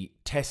basically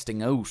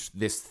testing out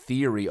this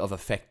theory of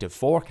effective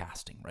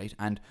forecasting, right?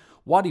 And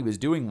what he was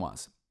doing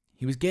was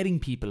he was getting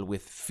people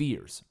with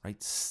fears,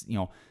 right?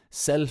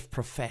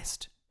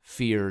 Self-professed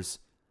fears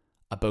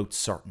about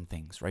certain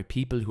things, right?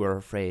 People who are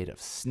afraid of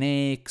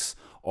snakes,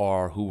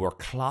 or who were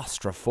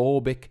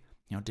claustrophobic,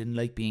 didn't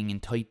like being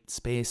in tight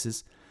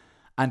spaces.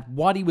 And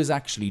what he was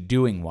actually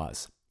doing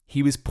was,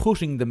 he was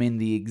putting them in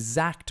the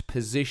exact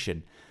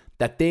position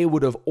that they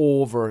would have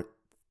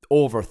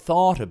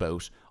overthought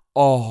about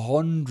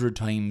 100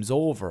 times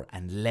over,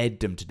 and led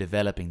them to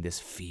developing this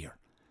fear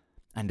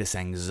and this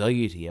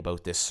anxiety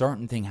about this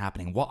certain thing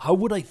happening. How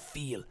would I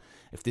feel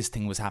if this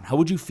thing was happening? How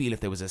would you feel if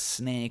there was a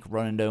snake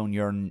running down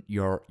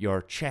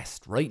your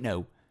chest right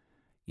now,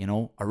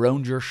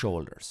 around your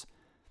shoulders,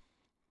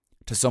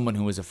 to someone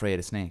who was afraid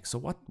of snakes? So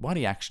what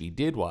he actually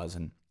did was,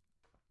 and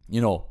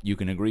you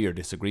can agree or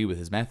disagree with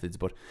his methods,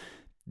 but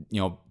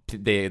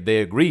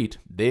they agreed.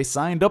 They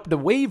signed up the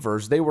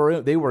waivers. They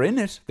were in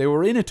it. They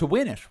were in it to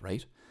win it,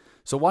 right?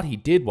 So what he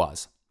did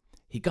was,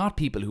 he got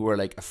people who were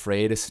like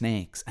afraid of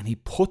snakes, and he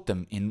put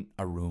them in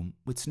a room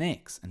with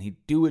snakes, and he'd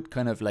do it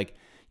kind of like,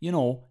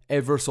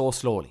 ever so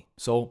slowly.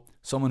 So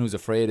someone who's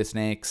afraid of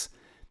snakes,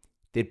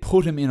 they'd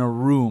put him in a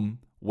room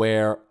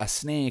where a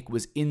snake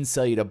was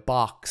inside a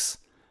box,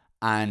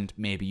 and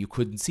maybe you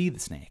couldn't see the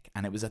snake,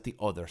 and it was at the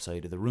other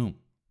side of the room.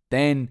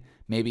 Then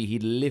maybe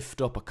he'd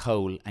lift up a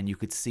cowl and you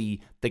could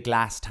see the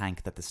glass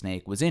tank that the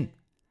snake was in.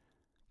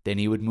 Then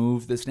he would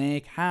move the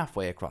snake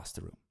halfway across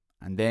the room.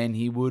 And then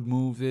he would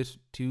move it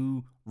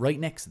to right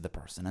next to the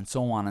person, and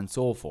so on and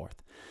so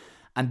forth.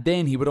 And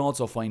then he would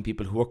also find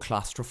people who were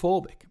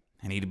claustrophobic.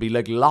 And he'd be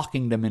like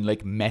locking them in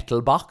like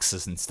metal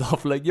boxes and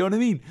stuff, like, you know what I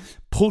mean?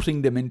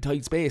 Putting them in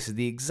tight spaces,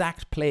 the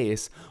exact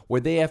place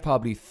where they have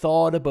probably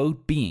thought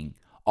about being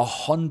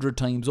 100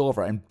 times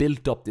over and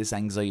built up this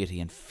anxiety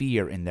and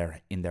fear in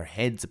their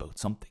heads about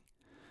something,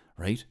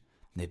 right?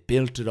 They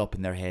built it up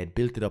in their head,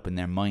 built it up in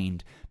their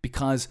mind,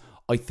 because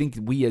I think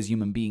we as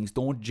human beings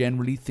don't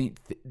generally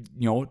think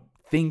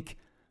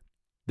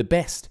the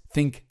best,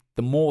 think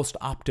the most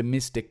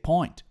optimistic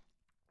point.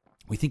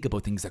 We think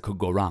about things that could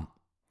go wrong.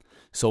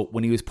 So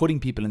when he was putting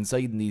people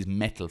inside in these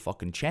metal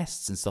fucking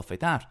chests and stuff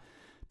like that,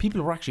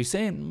 people were actually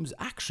saying it was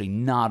actually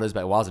not as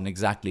bad. It wasn't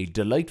exactly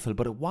delightful,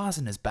 but it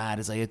wasn't as bad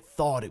as I had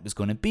thought it was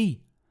going to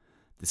be.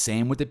 The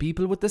same with the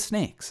people with the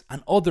snakes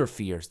and other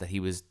fears that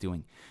he was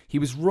doing. He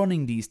was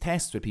running these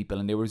tests with people,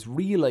 and they was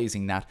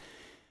realizing that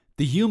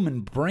the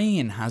human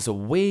brain has a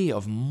way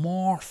of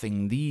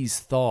morphing these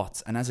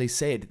thoughts. And as I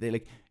said, they're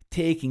like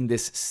taking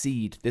this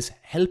seed, this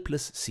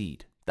helpless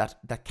seed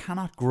that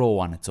cannot grow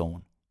on its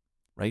own,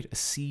 right? A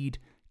seed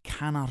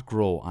cannot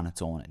grow on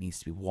its own. It needs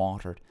to be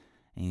watered.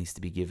 It needs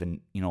to be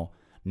given,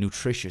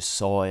 nutritious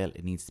soil.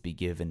 It needs to be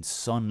given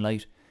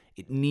sunlight.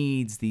 It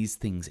needs these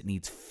things. It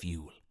needs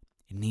fuel.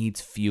 It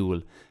needs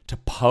fuel to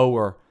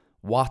power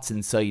what's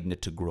inside in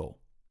it to grow,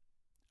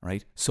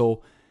 right?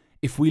 So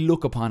if we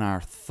look upon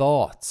our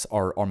thoughts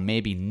or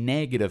maybe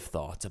negative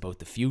thoughts about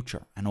the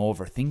future and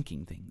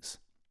overthinking things,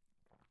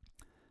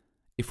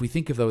 if we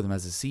think of them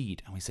as a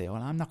seed and we say,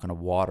 well, I'm not going to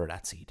water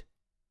that seed.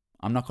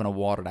 I'm not going to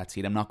water that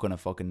seed. I'm not going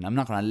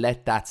to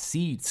let that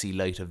seed see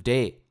light of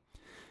day.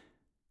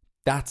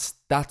 That's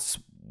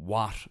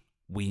what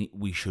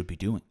we should be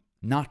doing.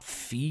 Not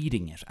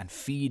feeding it and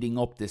feeding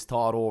up this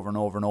thought over and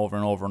over and over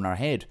and over in our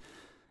head.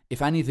 If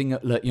anything,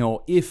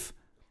 if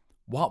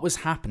what was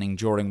happening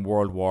during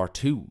World War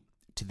II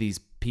to these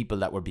people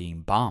that were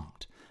being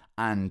bombed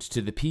and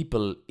to the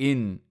people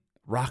in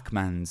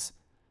Rahman's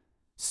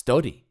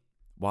study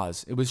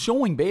it was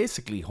showing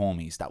basically,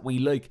 homies, that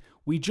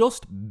we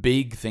just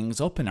big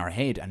things up in our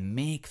head and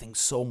make things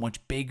so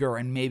much bigger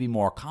and maybe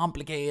more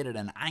complicated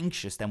and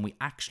anxious than we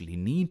actually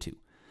need to.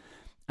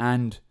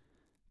 And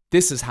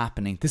this has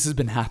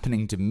been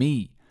happening to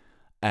me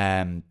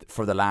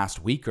for the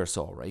last week or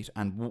so, right?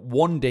 And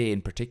one day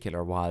in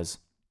particular was,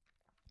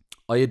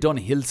 I had done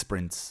hill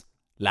sprints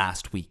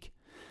last week.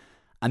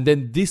 And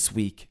then this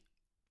week,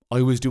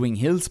 I was doing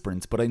hill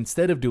sprints, but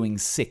instead of doing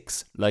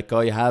 6, like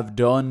I have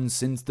done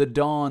since the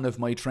dawn of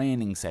my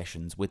training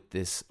sessions with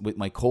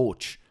my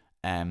coach,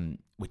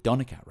 with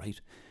Donica,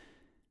 right?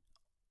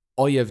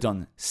 I have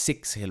done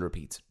 6 hill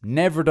repeats,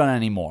 never done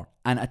any more.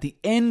 And at the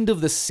end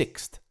of the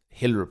 6th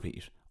hill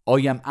repeat, I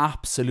am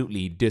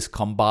absolutely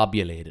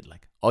discombobulated.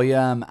 Like, I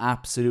am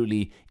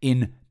absolutely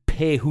in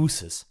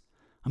pehuses.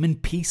 I'm in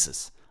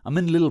pieces. I'm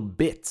in little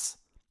bits.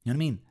 You know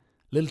what I mean?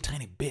 Little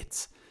tiny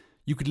bits.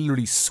 You could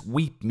literally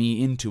sweep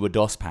me into a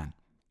dustpan,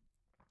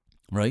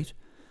 right?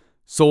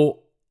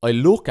 So I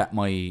look at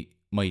my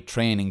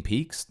training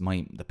peaks,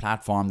 the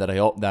platform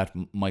that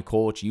my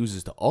coach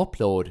uses to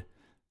upload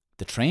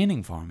the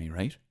training for me,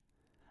 right?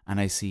 And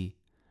I see,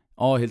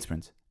 hill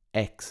sprints,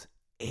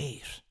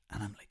 X8,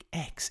 and I'm like,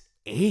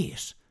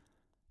 X8,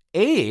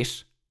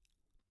 8?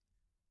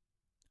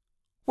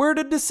 Where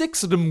did the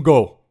 6 of them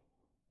go?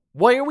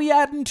 Why are we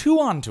adding 2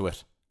 onto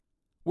it?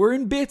 We're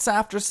in bits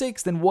after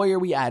 6, then why are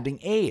we adding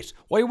 8?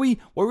 Why are we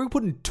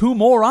putting 2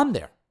 more on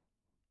there?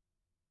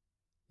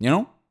 You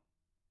know?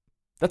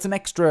 That's an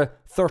extra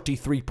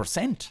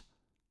 33%.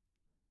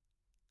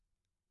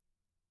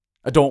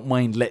 I don't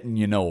mind letting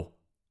you know,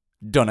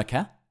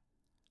 Donica.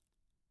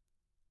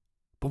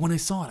 But when I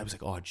saw it, I was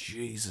like, oh,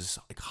 Jesus,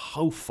 like,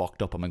 how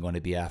fucked up am I going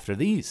to be after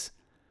these?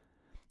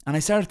 And I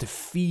started to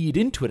feed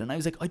into it, and I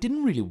was like, I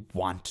didn't really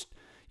want...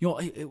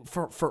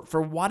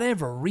 for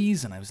whatever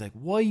reason, I was like,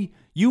 why?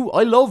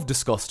 I love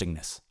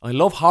disgustingness. I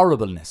love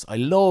horribleness. I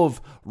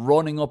love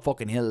running up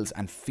fucking hills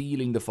and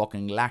feeling the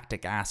fucking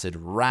lactic acid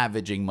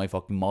ravaging my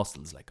fucking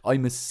muscles. Like,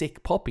 I'm a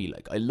sick puppy.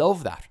 Like, I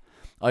love that.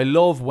 I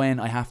love when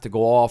I have to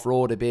go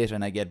off-road a bit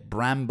and I get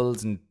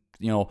brambles and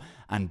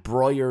and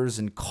briars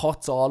and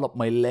cuts all up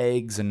my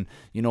legs, and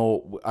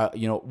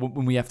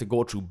when we have to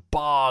go through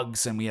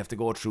bogs and we have to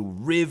go through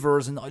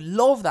rivers, and I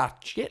love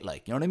that shit,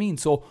 like, you know what I mean?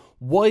 So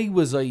why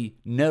was I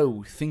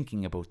now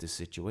thinking about this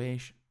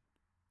situation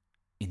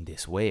in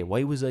this way?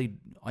 Why was I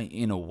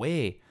in a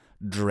way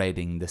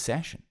dreading the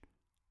session?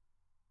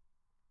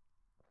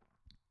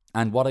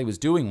 And what I was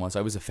doing was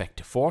I was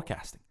effective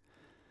forecasting.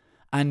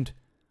 And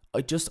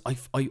I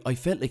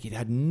felt like it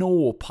had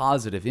no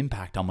positive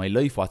impact on my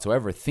life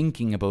whatsoever,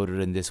 thinking about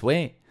it in this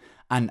way.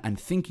 And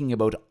thinking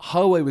about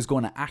how I was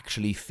going to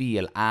actually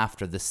feel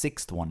after the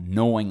sixth one,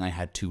 knowing I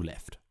had 2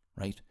 left,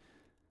 right?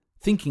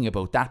 Thinking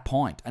about that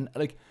point. And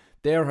like,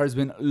 there has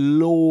been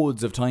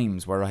loads of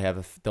times where I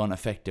have done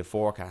effective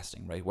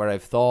forecasting, right? Where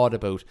I've thought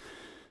about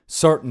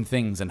certain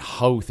things and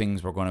how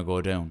things were going to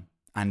go down.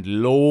 And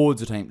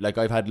loads of time, like,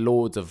 I've had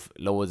loads of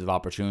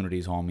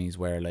opportunities, homies,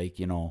 where, like,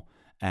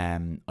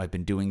 I've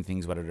been doing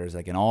things, whether there's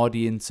like an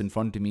audience in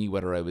front of me,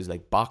 whether I was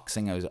like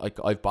boxing,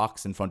 I've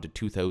boxed in front of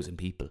 2,000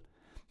 people,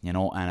 and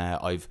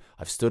I've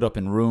stood up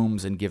in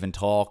rooms and given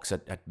talks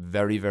at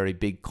very, very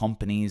big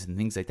companies and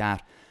things like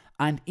that.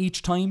 And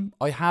each time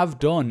I have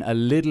done a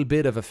little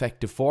bit of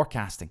effective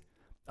forecasting.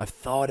 I've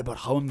thought about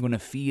how I'm going to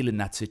feel in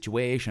that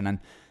situation, and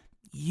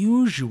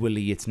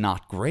usually it's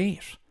not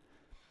great.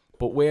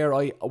 But where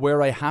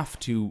I have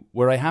to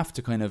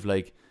kind of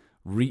like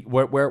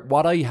where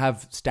what I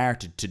have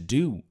started to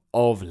do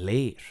of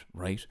late,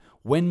 right?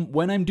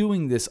 When I'm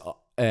doing this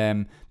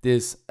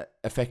this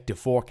effective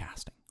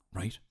forecasting,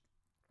 right?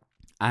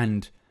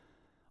 And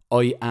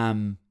I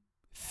am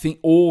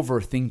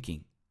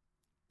overthinking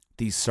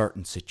these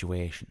certain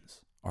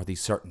situations or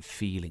these certain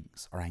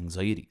feelings or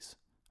anxieties,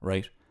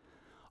 right?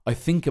 I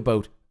think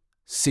about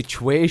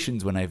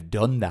situations when I've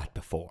done that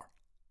before,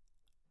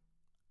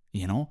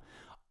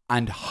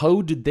 and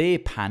how did they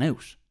pan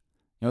out?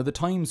 The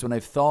times when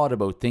I've thought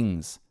about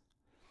things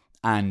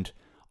and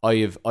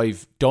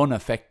I've done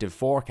effective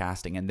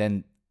forecasting, and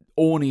then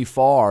only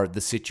for the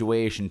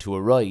situation to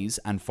arise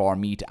and for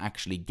me to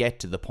actually get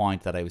to the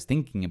point that I was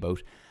thinking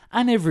about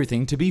and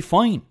everything to be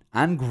fine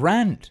and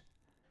grand.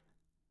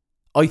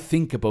 I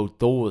think about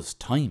those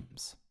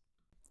times.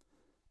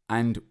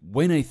 And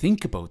when I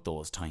think about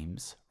those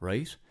times,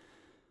 right,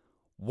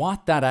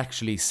 what that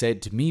actually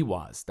said to me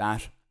was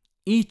that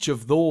each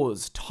of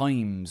those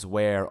times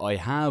where I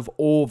have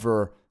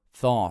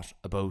overthought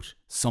about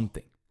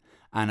something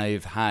and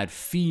I've had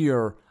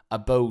fear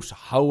about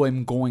how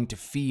I'm going to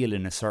feel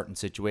in a certain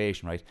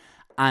situation, right,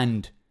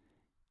 and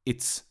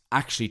it's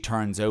actually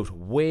turns out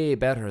way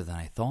better than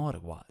I thought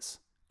it was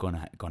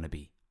gonna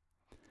be,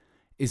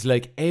 is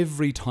like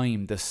every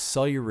time the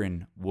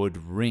siren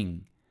would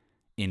ring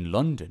in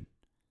London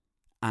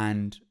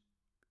and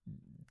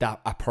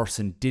that a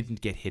person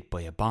didn't get hit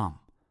by a bomb.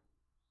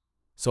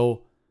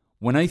 So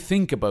when I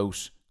think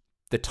about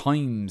the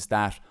times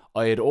that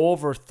I had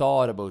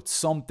overthought about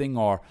something,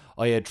 or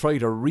I had tried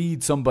to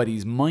read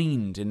somebody's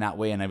mind in that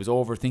way, and I was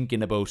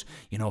overthinking about,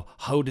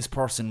 how this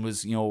person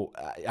was,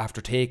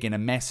 after taking a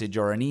message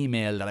or an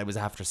email that I was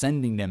after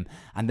sending them,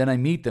 and then I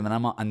meet them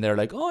and they're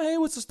like, oh, hey,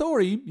 what's the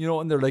story?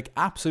 And they're like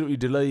absolutely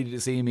delighted to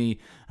see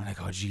me. I'm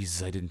like, oh,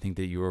 Jesus, I didn't think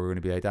that you were going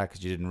to be like that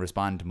because you didn't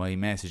respond to my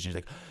message.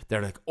 And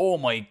they're like, oh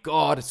my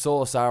God,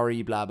 so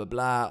sorry, blah, blah,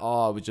 blah.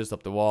 Oh, I was just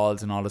up the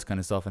walls and all this kind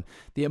of stuff. And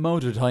the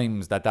amount of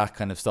times that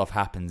kind of stuff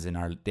happens in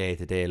our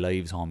day-to-day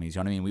lives, homies, you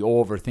know what I mean? We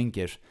overthink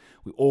it.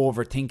 We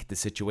overthink the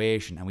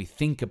situation, and we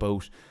think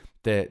about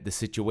the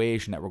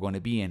situation that we're going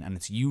to be in, and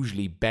it's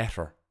usually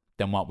better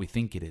than what we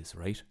think it is,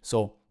 right?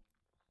 So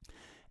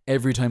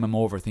every time I'm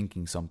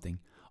overthinking something,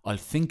 I'll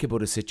think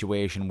about a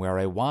situation where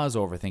I was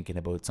overthinking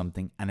about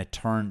something and it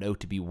turned out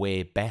to be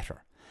way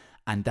better.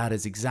 And that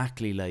is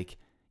exactly like,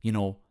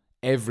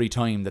 every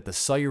time that the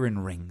siren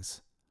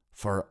rings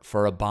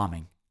for a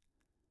bombing,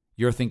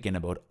 you're thinking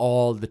about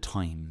all the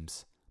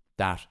times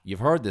that you've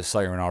heard this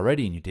siren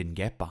already and you didn't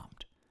get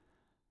bombed.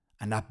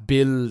 And that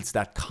builds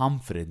that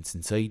confidence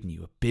inside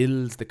you. It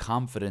builds the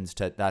confidence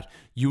that that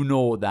your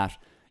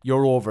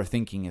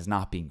overthinking is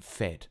not being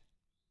fed.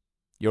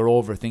 Your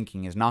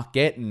overthinking is not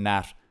getting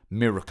that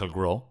miracle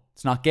grow.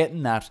 It's not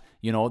getting that,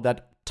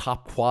 that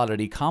top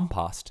quality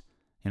compost.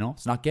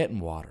 It's not getting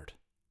watered.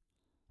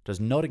 There's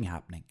nothing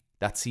happening.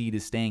 That seed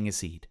is staying a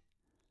seed.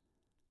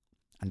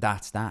 And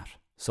that's that.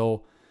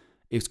 So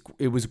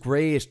it was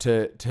great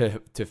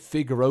to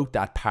figure out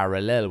that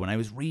parallel when I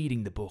was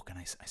reading the book, and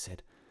I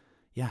said,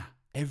 yeah,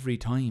 every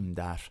time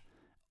that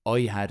I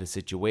had a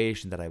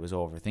situation that I was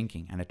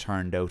overthinking and it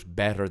turned out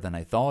better than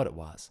I thought it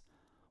was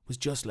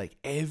just like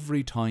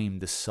every time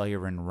the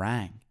siren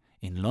rang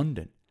in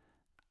London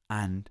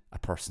and a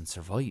person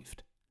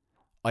survived.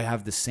 I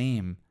have the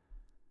same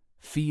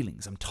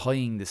feelings. I'm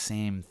tying the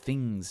same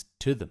things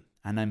to them,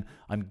 and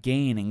I'm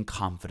gaining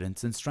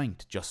confidence and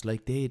strength just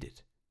like they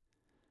did.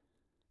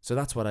 So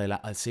that's what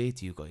I'll say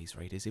to you guys,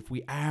 right, is if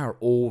we are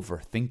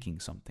overthinking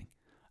something,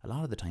 a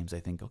lot of the times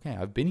I think, okay,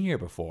 I've been here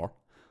before.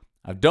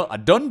 I've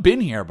been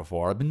here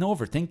before. I've been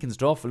overthinking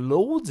stuff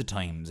loads of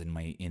times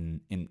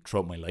in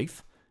throughout my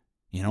life.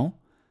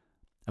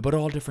 I've about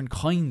all different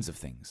kinds of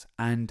things.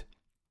 And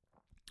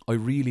I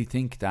really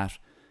think that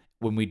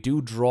when we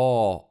do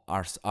draw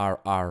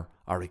our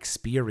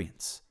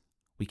experience,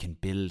 we can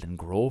build and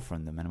grow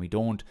from them, and we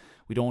don't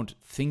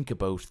think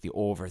about the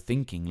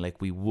overthinking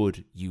like we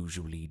would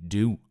usually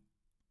do,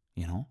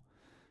 you know.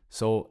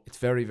 So it's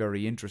very,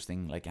 very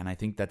interesting. Like, and I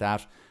think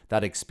that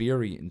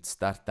experience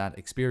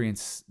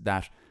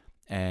that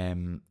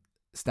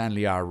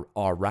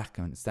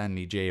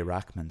Stanley J.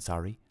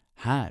 Rackman,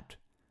 had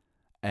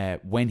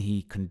when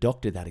he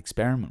conducted that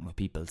experiment with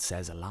people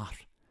says a lot.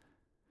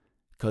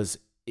 Because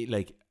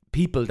like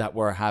people that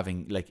were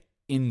having like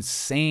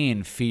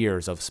insane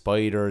fears of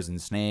spiders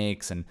and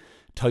snakes and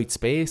tight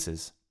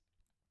spaces,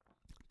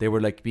 they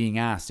were like being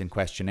asked in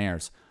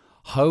questionnaires,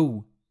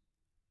 how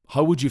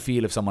would you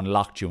feel if someone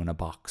locked you in a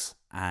box?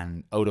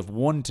 And out of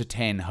 1 to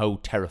 10, how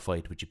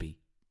terrified would you be?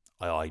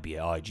 I'd be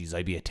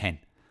a 10.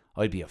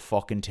 I'd be a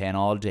fucking 10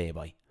 all day,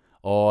 boy.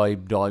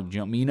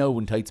 Me now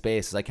in tight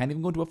spaces, I can't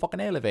even go into a fucking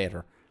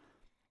elevator.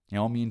 You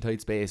know, me in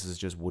tight spaces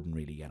just wouldn't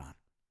really get on.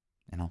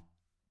 You know,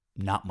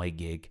 not my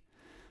gig.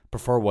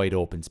 Prefer wide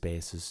open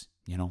spaces,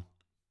 you know.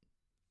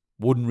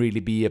 Wouldn't really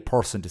be a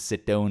person to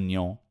sit down, you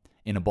know,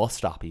 in a bus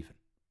stop even,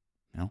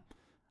 you know.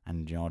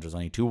 And, you know, there's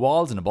only 2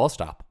 walls in a bus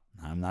stop.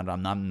 I'm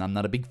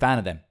not a big fan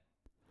of them.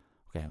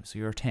 Okay, so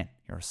you're a 10.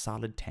 You're a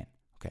solid 10.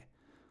 Okay.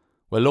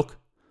 Well, look,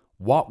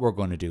 what we're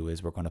going to do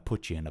is we're going to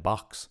put you in a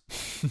box.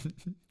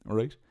 All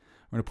right?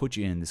 We're going to put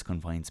you in this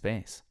confined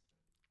space.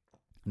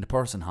 And the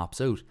person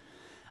hops out.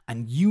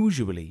 And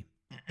usually,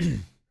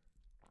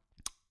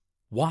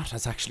 what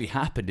has actually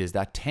happened is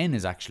that 10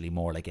 is actually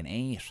more like an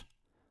 8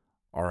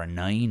 or a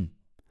 9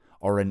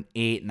 or an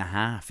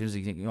 8.5. It was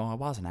like, I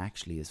wasn't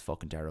actually as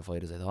fucking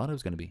terrified as I thought I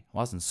was going to be. I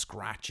wasn't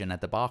scratching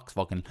at the box,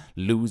 fucking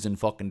losing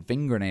fucking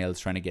fingernails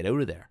trying to get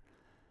out of there.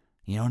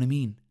 You know what I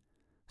mean?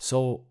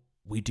 So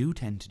we do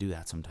tend to do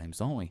that sometimes,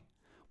 don't we?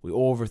 We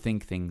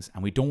overthink things,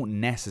 and we don't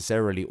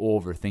necessarily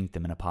overthink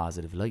them in a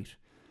positive light.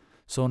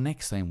 So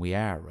next time we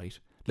are, right,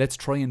 let's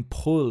try and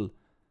pull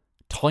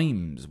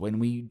times when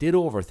we did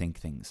overthink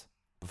things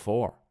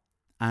before.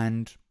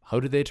 And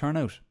how did they turn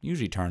out?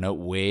 Usually turn out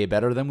way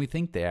better than we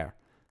think they are.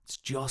 It's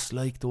just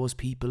like those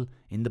people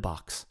in the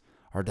box,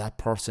 or that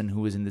person who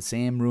was in the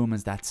same room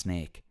as that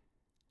snake,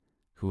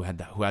 who had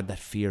that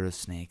fear of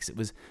snakes. It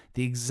was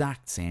the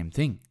exact same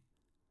thing.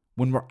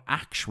 When we're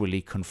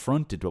actually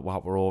confronted with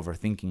what we're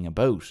overthinking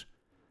about,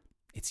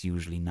 it's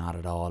usually not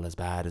at all as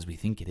bad as we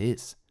think it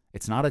is.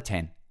 It's not a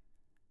 10.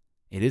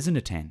 It isn't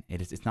a 10.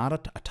 It's not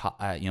a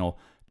top,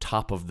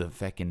 top of the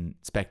fucking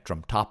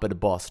spectrum, top of the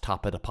bus,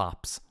 top of the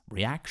pops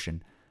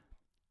reaction.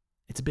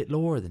 It's a bit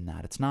lower than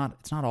that. It's not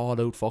all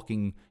out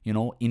fucking,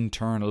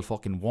 internal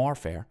fucking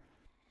warfare.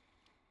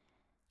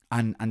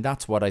 And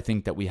that's what I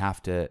think that we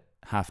have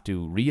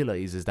to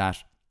realize, is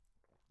that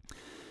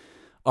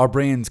our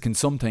brains can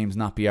sometimes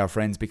not be our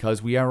friends,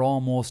 because we are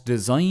almost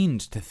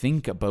designed to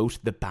think about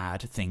the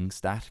bad things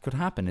that could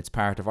happen. It's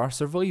part of our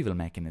survival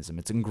mechanism.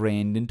 It's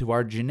ingrained into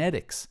our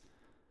genetics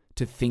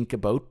to think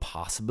about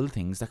possible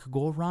things that could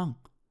go wrong,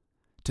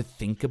 to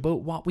think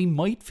about what we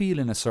might feel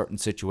in a certain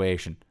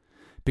situation.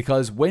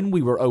 Because when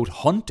we were out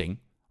hunting,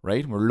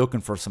 right, we're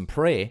looking for some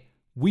prey,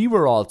 we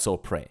were also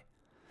prey.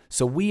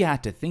 So we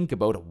had to think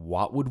about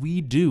what would we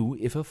do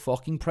if a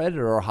fucking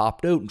predator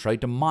hopped out and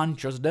tried to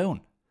munch us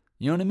down.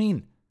 You know what I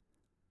mean?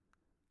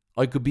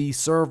 I could be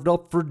served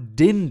up for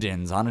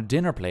din-dins on a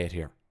dinner plate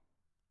here.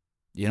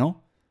 You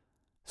know?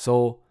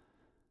 So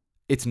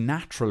it's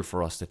natural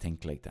for us to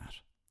think like that.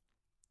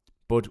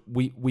 But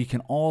we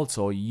can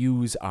also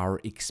use our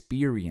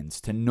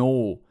experience to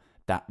know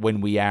that when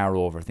we are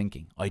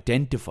overthinking,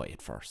 identify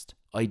it first.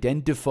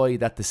 Identify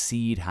that the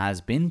seed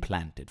has been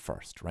planted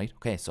first, right?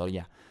 Okay, so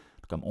yeah,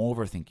 look, I'm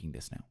overthinking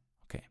this now.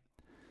 Okay.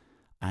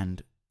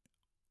 And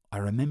I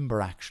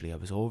remember actually I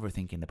was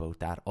overthinking about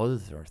that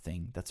other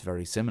thing that's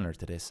very similar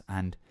to this,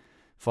 and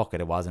fuck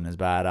it wasn't as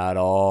bad at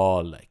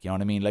all. Like, you know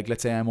what I mean? Like,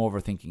 let's say I'm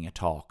overthinking a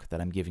talk that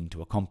I'm giving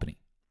to a company.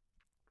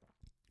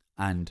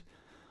 And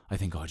I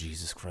think, oh,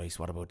 Jesus Christ,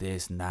 what about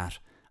this and that?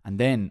 And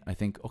then I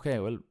think, okay,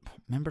 well,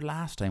 remember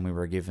last time we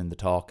were giving the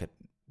talk at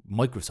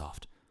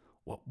Microsoft?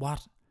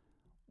 What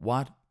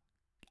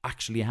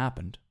actually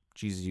happened?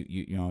 Jesus,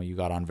 you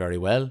got on very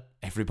well.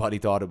 Everybody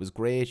thought it was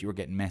great. You were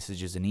getting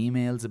messages and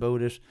emails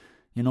about it,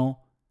 and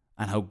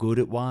how good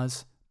it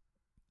was.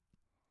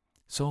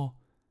 So,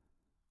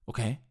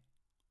 okay,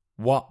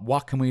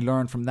 what can we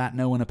learn from that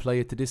now and apply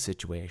it to this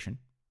situation?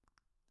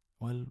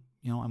 Well,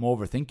 I'm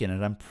overthinking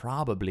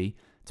it.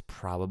 It's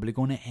probably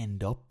going to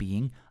end up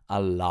being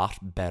a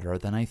lot better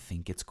than I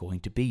think it's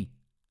going to be.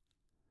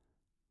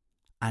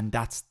 And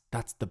that's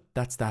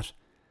that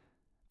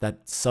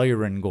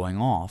siren going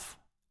off,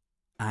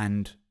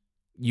 and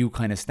you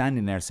kind of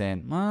standing there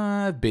saying,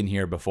 I've been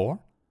here before.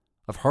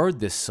 I've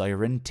heard this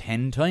siren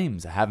 10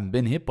 times. I haven't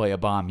been hit by a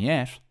bomb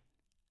yet.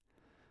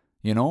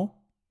 I'm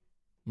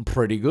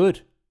pretty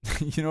good.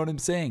 You know what I'm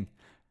saying?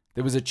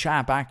 There was a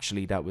chap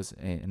actually that was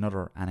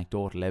another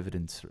anecdotal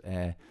evidence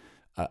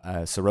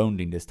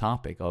surrounding this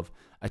topic of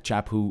a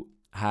chap who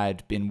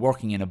had been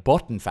working in a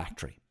button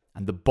factory.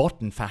 and the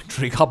button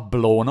factory got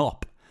blown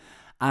up.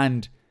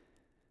 And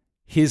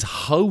his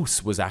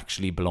house was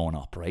actually blown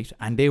up, right?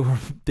 And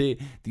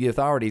the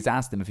authorities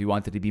asked him if he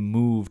wanted to be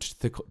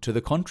moved to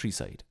the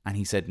countryside. And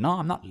he said, no,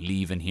 I'm not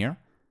leaving here.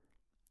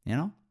 You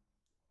know?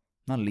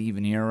 I'm not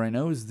leaving here right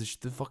now. This is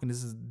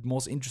the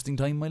most interesting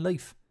time in my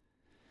life.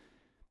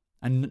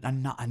 And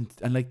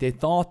like they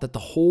thought that the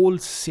whole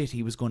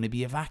city was going to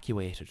be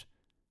evacuated.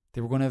 They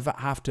were going to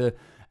have to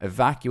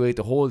evacuate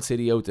the whole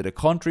city out to the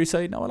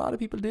countryside. Now, a lot of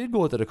people did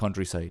go to the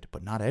countryside,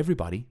 but not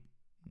everybody.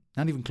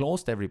 Not even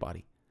close to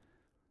everybody.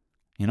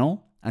 You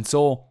know? And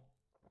so,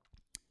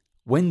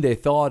 when they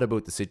thought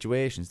about the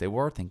situations, they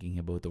were thinking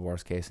about the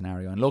worst case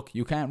scenario. And look,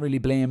 you can't really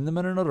blame them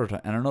in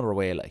another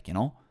way, like, you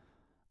know?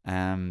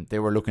 They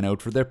were looking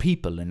out for their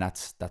people, and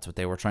that's what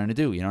they were trying to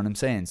do. You know what I'm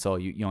saying? So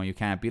you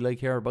can't be like,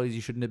 here, boys,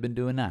 you shouldn't have been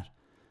doing that.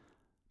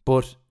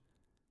 But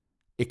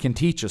it can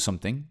teach us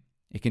something.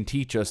 It can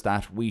teach us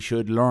that we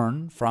should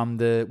learn from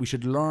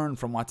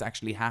what's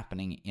actually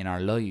happening in our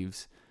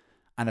lives,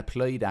 and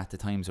apply that to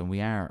times when we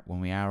are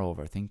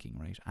overthinking,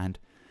 right? And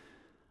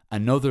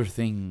another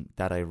thing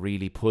that I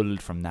really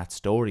pulled from that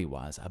story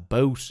was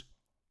about,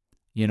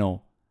 you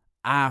know,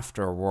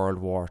 after World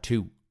War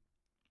II,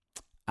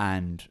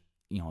 and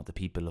you know, the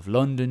people of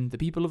London, the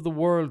people of the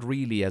world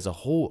really as a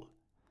whole.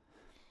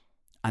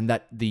 And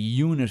that the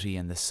unity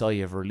and the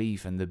sigh of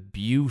relief and the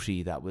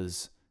beauty that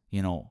was,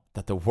 you know,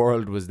 that the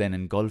world was then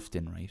engulfed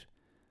in, right?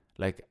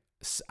 Like,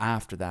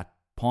 after that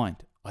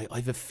point, I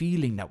have a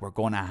feeling that we're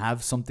going to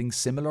have something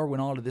similar when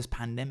all of this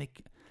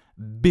pandemic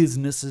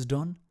business is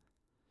done.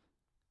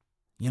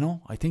 You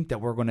know, I think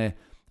we're going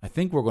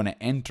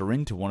to enter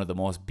into one of the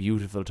most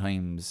beautiful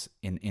times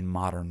in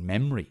modern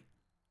memory,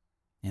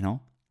 you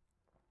know?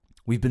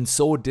 We've been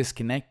so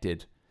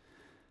disconnected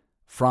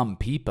from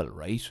people,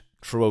 right,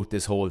 throughout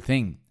this whole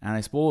thing. And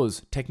I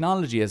suppose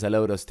technology has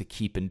allowed us to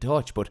keep in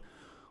touch, but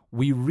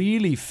we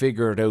really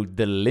figured out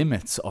the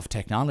limits of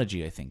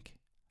technology, I think.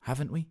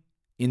 Haven't we?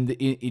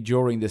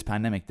 During this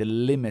pandemic, the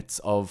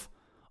limits of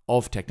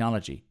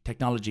technology.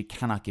 Technology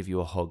cannot give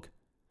you a hug.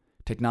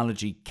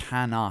 Technology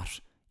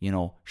cannot, you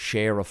know,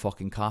 share a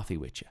fucking coffee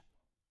with you.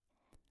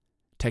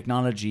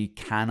 Technology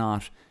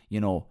cannot, you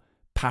know,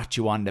 pat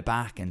you on the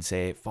back and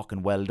say,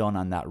 fucking well done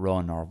on that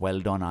run, or well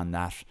done on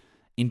that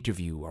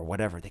interview, or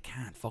whatever. They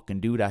can't fucking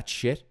do that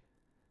shit.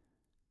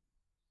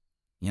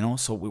 You know,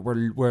 so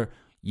we're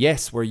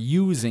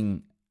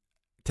using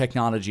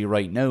technology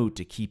right now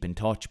to keep in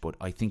touch, but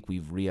I think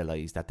we've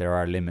realized that there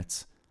are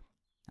limits,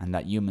 and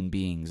that human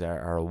beings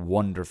are a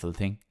wonderful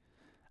thing,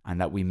 and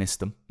that we miss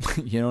them.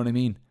 You know what I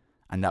mean?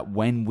 And that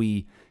when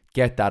we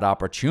get that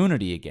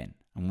opportunity again,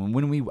 and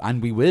when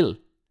we will,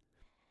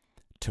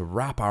 to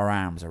wrap our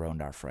arms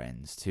around our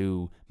friends,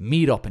 to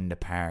meet up in the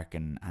park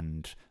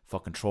and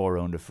fucking throw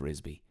around a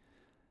frisbee,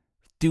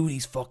 do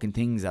these fucking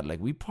things that,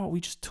 like, we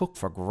just took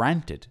for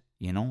granted,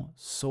 you know,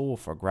 so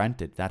for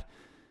granted, that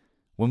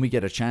when we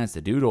get a chance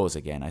to do those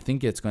again, I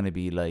think it's going to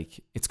be like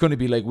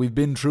we've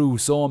been through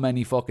so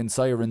many fucking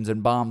sirens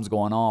and bombs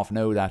going off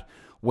now, that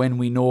when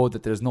we know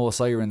that there's no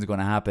sirens going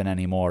to happen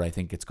anymore, I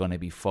think it's going to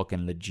be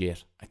fucking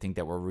legit. I think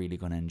that we're really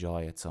going to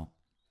enjoy it. So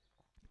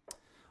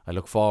I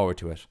look forward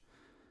to it.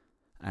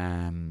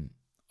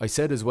 I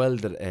said as well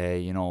that,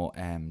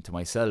 to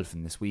myself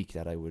in this week,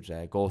 that I would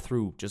go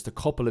through just a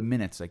couple of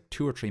minutes, like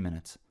 2 or 3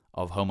 minutes,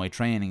 of how my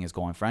training is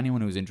going. For anyone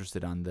who's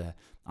interested on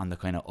the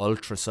kind of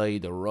ultra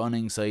side, the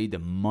running side, the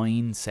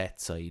mindset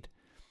side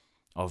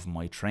of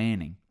my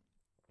training.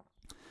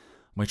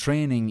 My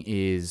training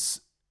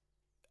is,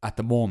 at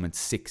the moment,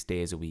 6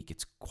 days a week.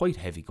 It's quite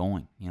heavy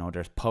going. You know,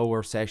 there's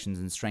power sessions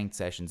and strength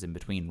sessions in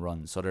between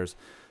runs. So there's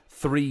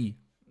three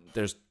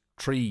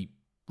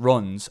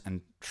runs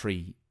and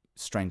 3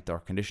 strength or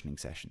conditioning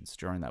sessions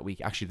during that week.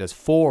 Actually, there's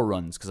 4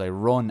 runs, because I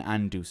run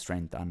and do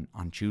strength on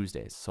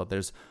Tuesdays. So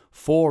there's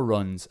 4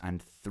 runs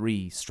and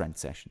 3 strength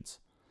sessions.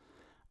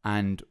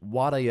 And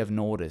what I have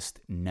noticed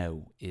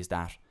now is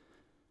that,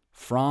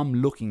 from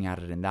looking at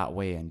it in that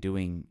way and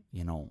doing,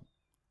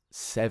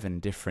 7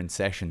 different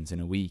sessions in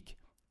a week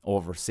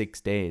over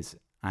 6 days,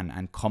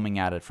 and coming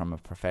at it from a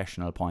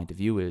professional point of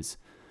view, is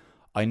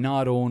I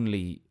not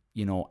only,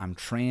 I'm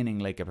training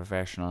like a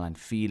professional and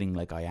feeling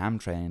like I am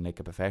training like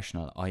a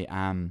professional. I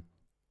am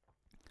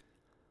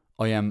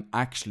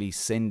actually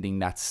sending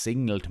that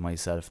signal to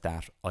myself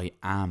that I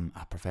am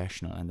a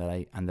professional, and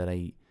that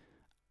I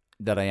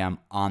am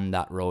on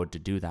that road to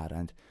do that.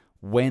 And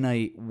when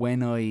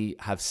I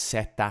have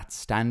set that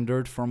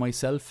standard for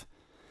myself,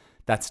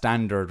 that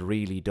standard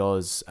really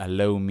does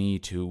allow me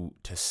to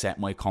set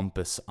my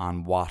compass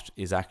on what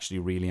is actually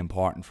really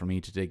important for me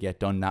to get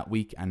done that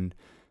week, and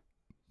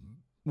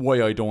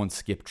why I don't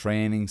skip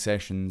training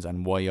sessions,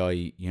 and why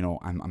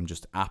I'm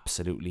just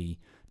absolutely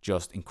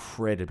just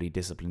incredibly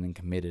disciplined and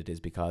committed, is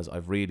because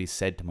I've really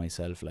said to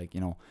myself, like,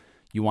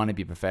 you want to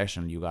be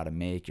professional, you got to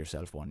make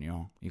yourself one,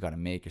 you got to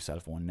make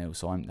yourself one now.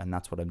 So and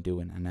that's what I'm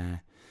doing. And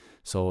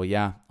So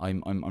yeah,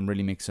 I'm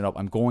really mixing it up.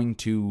 I'm going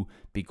to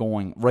be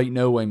going right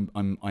now.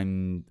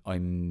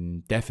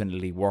 I'm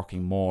definitely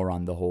working more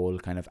on the whole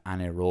kind of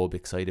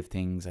anaerobic side of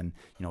things, and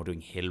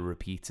doing hill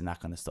repeats and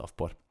that kind of stuff.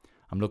 But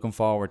I'm looking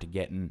forward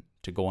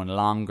to going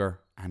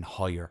longer and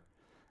higher,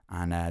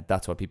 and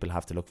that's what people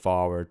have to look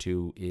forward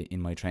to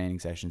in my training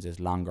sessions, is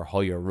longer,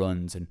 higher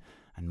runs and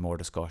more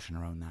discussion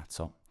around that.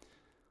 So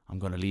I'm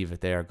going to leave it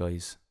there,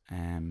 guys.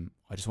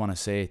 I just want to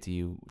say to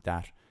you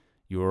that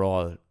you are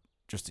all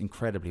just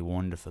incredibly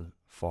wonderful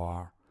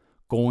for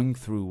going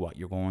through what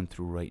you're going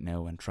through right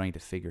now and trying to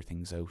figure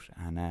things out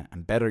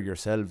and better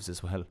yourselves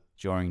as well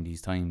during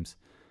these times.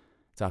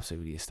 It's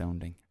absolutely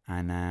astounding.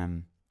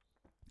 And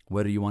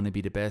whether you want to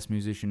be the best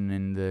musician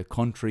in the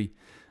country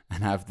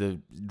and have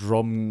the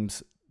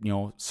drums,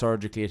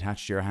 surgically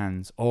attached to your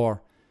hands,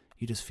 or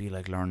you just feel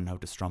like learning how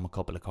to strum a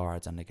couple of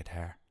chords on the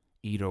guitar,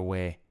 either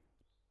way,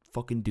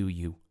 fucking do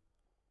you.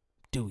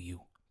 Do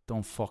you.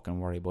 Don't fucking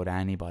worry about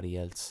anybody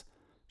else.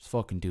 Just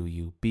fucking do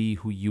you. Be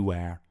who you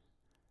are,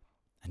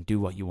 and do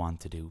what you want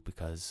to do,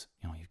 because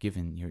you've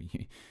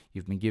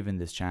been given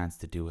this chance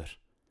to do it.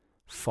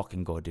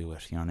 Fucking go do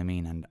it. You know what I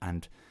mean?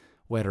 And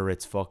whether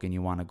it's fucking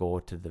you want to go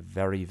to the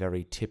very,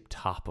 very tip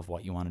top of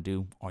what you want to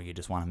do, or you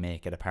just want to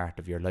make it a part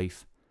of your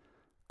life,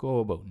 go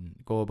about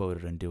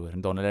it and do it.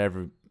 And don't let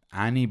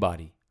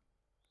anybody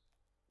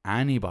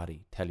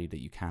tell you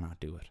that you cannot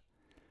do it.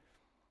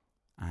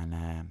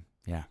 And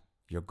yeah,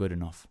 you're good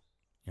enough.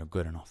 You're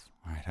good enough.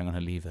 All right, I'm going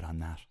to leave it on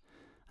that.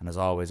 And as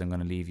always, I'm going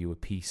to leave you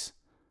with peace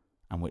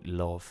and with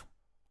love.